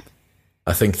 Yeah.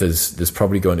 I think there's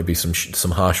probably going to be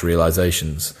some harsh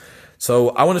realizations. So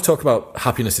I want to talk about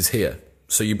Happiness is Here.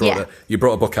 So you brought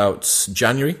a book out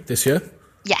January this year?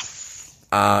 Yes.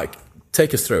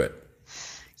 Take us through it.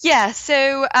 Yeah,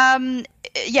 so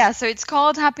it's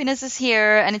called Happiness is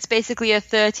Here, and it's basically a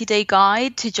 30-day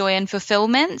guide to joy and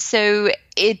fulfillment. So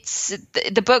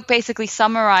the book basically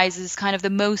summarizes kind of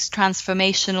the most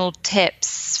transformational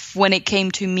tips when it came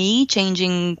to me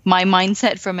changing my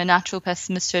mindset from a natural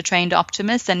pessimist to a trained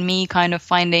optimist, and me kind of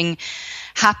finding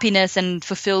happiness and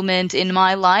fulfillment in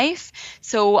my life.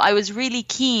 So I was really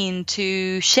keen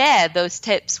to share those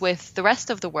tips with the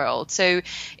rest of the world. So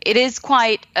it is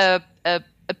quite a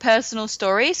personal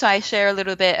story. So I share a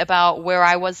little bit about where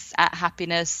I was at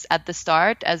happiness at the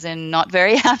start, as in not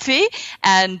very happy,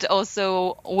 and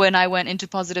also when I went into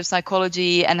positive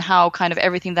psychology and how kind of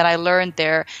everything that I learned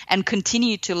there and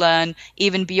continue to learn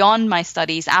even beyond my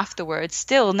studies afterwards,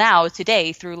 still now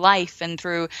today through life and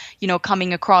through,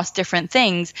 coming across different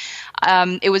things.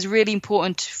 It was really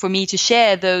important for me to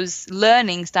share those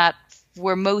learnings that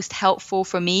were most helpful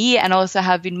for me and also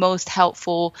have been most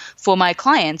helpful for my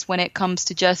clients when it comes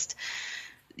to just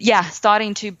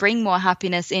starting to bring more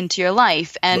happiness into your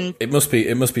life. And it must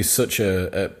be such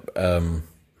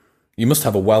you must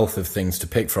have a wealth of things to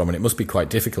pick from, and it must be quite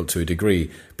difficult to a degree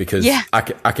because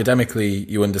academically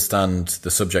you understand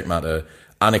the subject matter,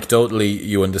 anecdotally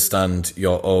you understand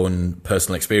your own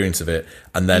personal experience of it,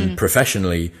 and then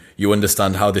professionally you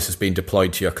understand how this has been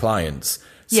deployed to your clients.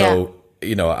 So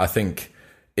I think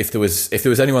if there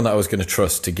was anyone that I was going to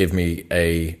trust to give me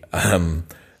a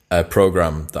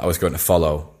program that I was going to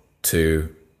follow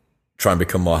to try and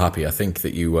become more happy, I think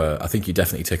you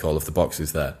definitely tick all of the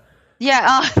boxes there.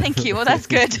 Yeah, thank you. Well, that's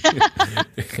good.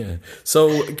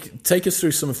 So take us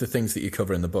through some of the things that you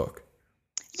cover in the book.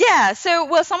 Yeah, so,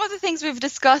 some of the things we've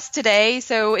discussed today,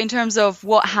 so in terms of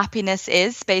what happiness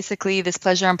is, basically this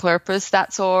pleasure and purpose,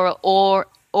 that's all, or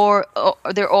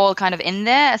they're all kind of in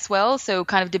there as well. So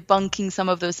kind of debunking some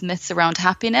of those myths around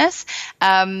happiness.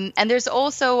 And there's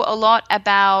also a lot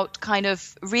about kind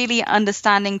of really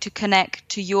understanding to connect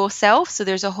to yourself. So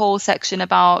there's a whole section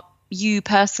about you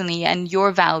personally and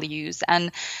your values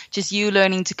and just you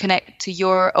learning to connect to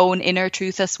your own inner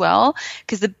truth as well.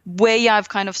 Because the way I've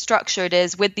kind of structured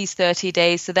is with these 30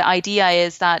 days. So the idea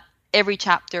is that every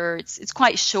chapter, it's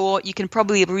quite short. You can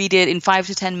probably read it in 5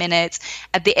 to 10 minutes.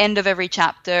 At the end of every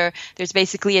chapter, there's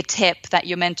basically a tip that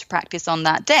you're meant to practice on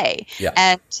that day. Yeah.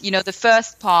 And, the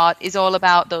first part is all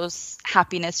about those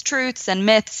happiness truths and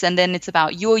myths. And then it's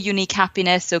about your unique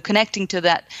happiness. So connecting to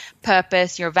that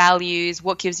purpose, your values,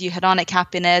 what gives you hedonic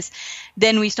happiness.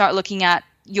 Then we start looking at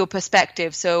your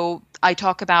perspective. So I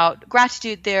talk about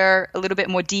gratitude there, a little bit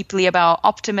more deeply about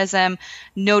optimism,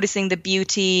 noticing the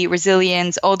beauty,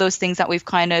 resilience, all those things that we've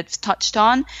kind of touched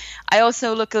on. I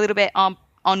also look a little bit on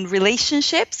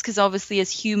relationships, because obviously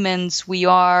as humans, we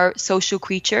are social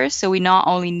creatures. So we not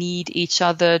only need each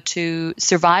other to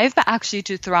survive, but actually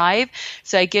to thrive.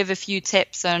 So I give a few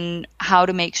tips on how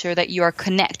to make sure that you are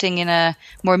connecting in a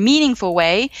more meaningful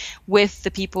way with the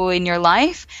people in your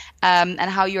life, and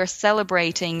how you're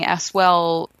celebrating as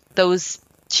well those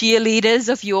cheerleaders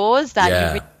of yours that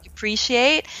you really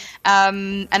appreciate.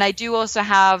 And I do also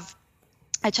have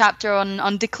a chapter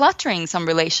on decluttering some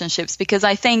relationships, because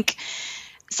I think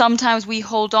sometimes we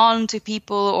hold on to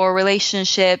people or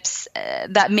relationships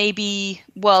that maybe,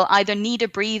 either need a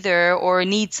breather or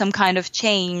need some kind of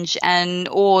change,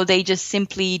 or they just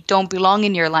simply don't belong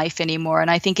in your life anymore. And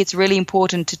I think it's really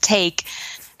important to take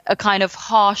a kind of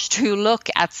harsh, true look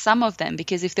at some of them,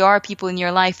 because if there are people in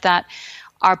your life that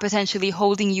are potentially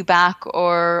holding you back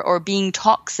or being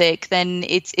toxic, then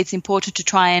it's important to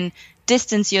try and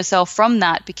distance yourself from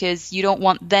that, because you don't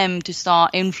want them to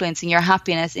start influencing your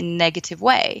happiness in a negative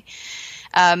way.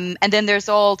 And then there's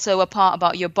also a part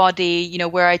about your body,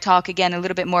 where I talk again a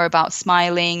little bit more about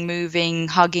smiling, moving,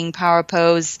 hugging, power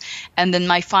pose. And then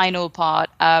my final part,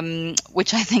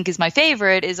 which I think is my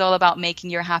favorite, is all about making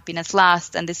your happiness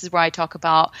last. And this is where I talk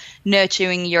about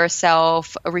nurturing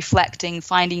yourself, reflecting,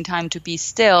 finding time to be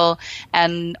still,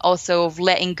 and also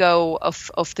letting go of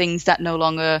things that no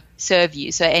longer serve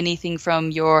you. So anything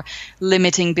from your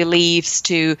limiting beliefs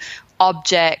to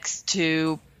objects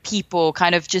to people,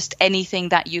 kind of just anything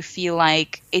that you feel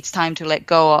like it's time to let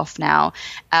go of now.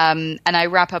 And I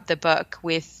wrap up the book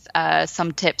with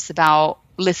some tips about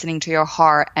listening to your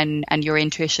heart and your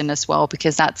intuition as well,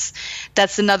 because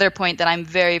that's another point that I'm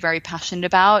very, very passionate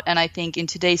about. And I think in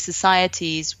today's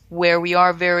societies where we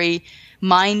are very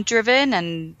mind driven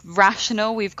and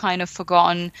rational, we've kind of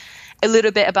forgotten a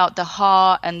little bit about the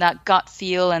heart and that gut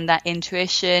feel and that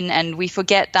intuition. And we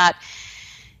forget that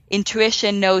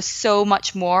intuition knows so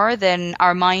much more than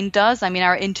our mind does. I mean,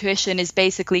 our intuition is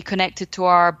basically connected to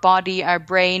our body, our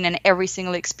brain, and every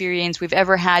single experience we've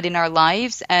ever had in our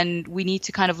lives. And we need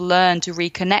to kind of learn to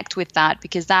reconnect with that,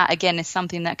 because that, again, is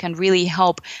something that can really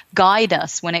help guide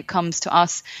us when it comes to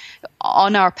us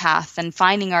on our path and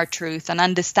finding our truth and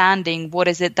understanding what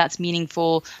is it that's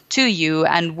meaningful to you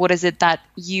and what is it that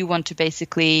you want to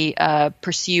basically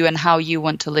pursue and how you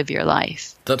want to live your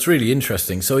life. That's really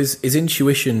interesting. So is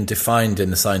intuition defined in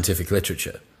the scientific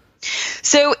literature?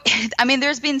 So, I mean,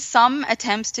 there's been some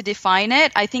attempts to define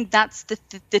it. I think that's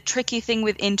the tricky thing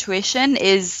with intuition,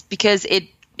 is because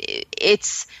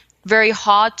it's very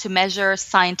hard to measure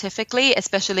scientifically,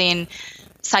 especially in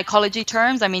psychology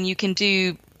terms. I mean, you can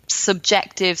do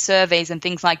subjective surveys and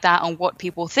things like that on what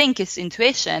people think is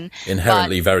intuition.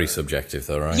 Inherently very subjective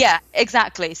though, right? Yeah,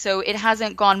 exactly. So it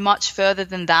hasn't gone much further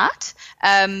than that.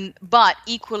 But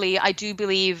equally, I do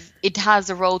believe it has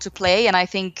a role to play. And I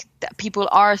think that people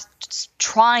are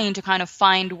trying to kind of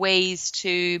find ways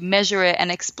to measure it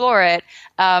and explore it.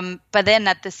 But then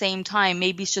at the same time,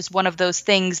 maybe it's just one of those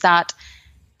things that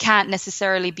can't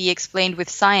necessarily be explained with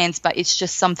science, but it's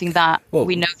just something that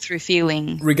we know through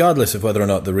feeling. Regardless of whether or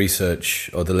not the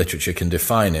research or the literature can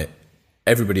define it,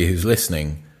 everybody who's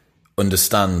listening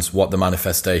understands what the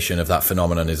manifestation of that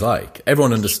phenomenon is like.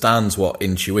 Everyone understands what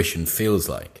intuition feels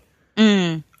like.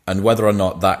 And whether or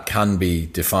not that can be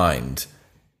defined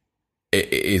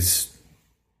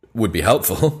would be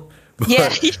helpful,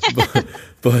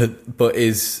 but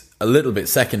is a little bit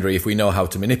secondary if we know how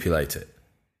to manipulate it.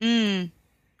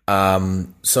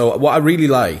 So what I really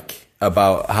like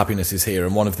about Happiness is Here,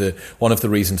 and one of the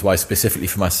reasons why specifically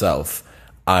for myself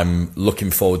I'm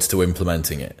looking forward to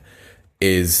implementing it,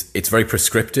 is it's very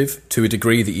prescriptive to a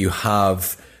degree that you have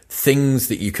things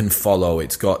that you can follow.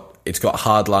 It's got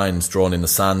hard lines drawn in the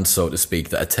sand, so to speak,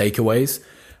 that are takeaways.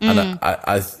 And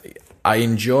I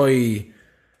enjoy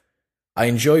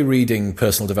reading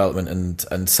personal development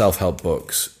and self-help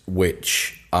books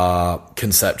which are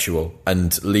conceptual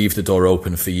and leave the door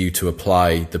open for you to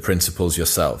apply the principles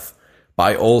yourself. But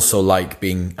I also like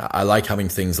having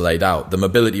things laid out. The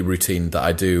mobility routine that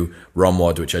I do,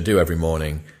 ROMWOD, which I do every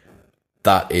morning,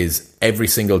 that is every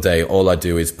single day. All I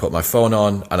do is put my phone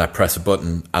on and I press a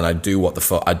button and I do what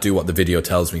the video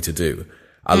tells me to do.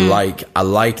 I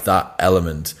like that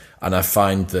element, and I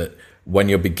find that when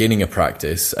you're beginning a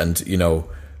practice and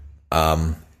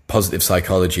positive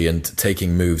psychology and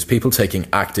taking moves, people taking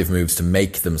active moves to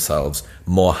make themselves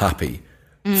more happy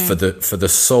for the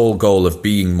sole goal of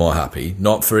being more happy,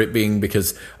 not for it being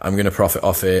because I'm going to profit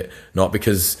off it, not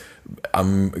because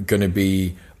I'm going to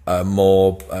be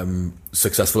more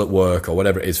successful at work or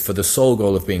whatever it is, for the sole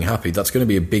goal of being happy. That's going to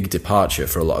be a big departure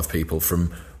for a lot of people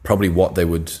from probably what they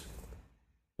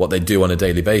do on a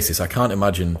daily basis. I can't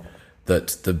imagine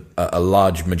that a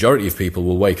large majority of people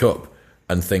will wake up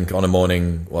and think on a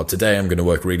morning, well, today I'm going to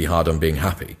work really hard on being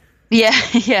happy.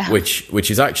 Yeah.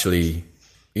 Which is actually,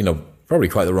 probably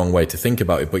quite the wrong way to think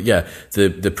about it. But yeah,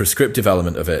 the prescriptive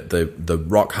element of it, the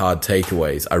rock hard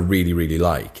takeaways, I really, really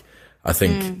like. I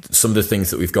think some of the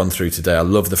things that we've gone through today, I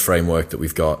love the framework that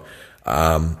we've got.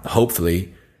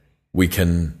 Hopefully we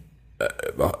can,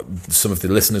 some of the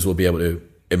listeners will be able to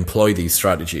employ these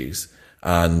strategies.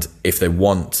 And if they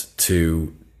want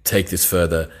to take this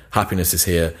further, Happiness is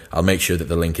Here. I'll make sure that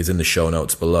the link is in the show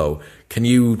notes below. Can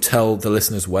you tell the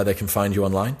listeners where they can find you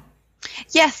online?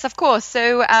 Yes, of course.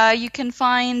 So you can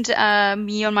find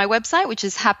me on my website, which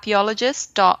is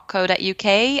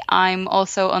happyologist.co.uk. I'm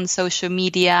also on social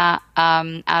media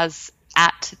as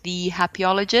at The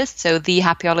Happyologist. So The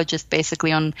Happyologist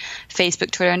basically on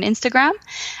Facebook, Twitter, and Instagram.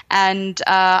 And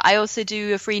I also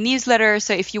do a free newsletter.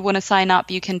 So if you want to sign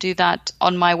up, you can do that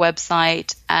on my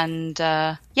website. And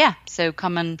so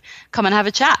come and have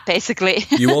a chat, basically.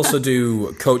 You also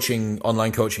do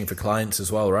online coaching for clients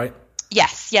as well, right?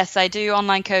 Yes, I do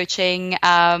online coaching.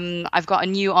 I've got a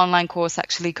new online course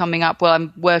actually coming up. Well,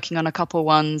 I'm working on a couple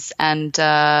ones, and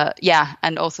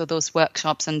and also those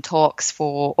workshops and talks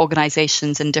for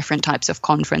organizations and different types of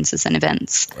conferences and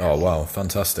events. Oh, wow.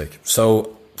 Fantastic.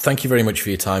 So thank you very much for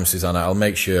your time, Susanna. I'll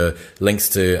make sure links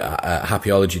to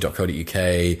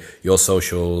happyology.co.uk, your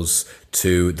socials,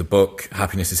 to the book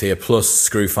Happiness is Here, plus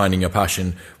Screw Finding Your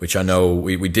Passion, which I know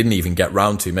we didn't even get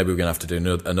round to. Maybe we're going to have to do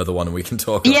another one and we can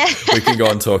talk. We can go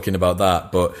on talking about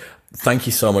that. But thank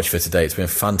you so much for today. It's been a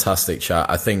fantastic chat.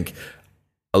 I think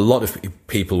a lot of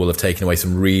people will have taken away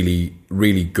some really,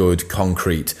 really good,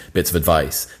 concrete bits of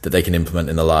advice that they can implement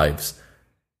in their lives.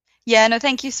 Yeah, no,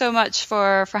 thank you so much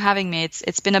for having me.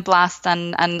 It's been a blast,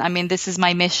 and I mean, this is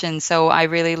my mission, so I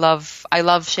love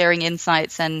sharing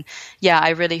insights, and I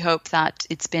really hope that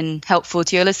it's been helpful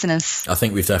to your listeners. I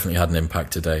think we've definitely had an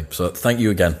impact today, so thank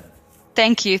you again.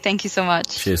 Thank you so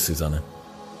much. Cheers, Susanna.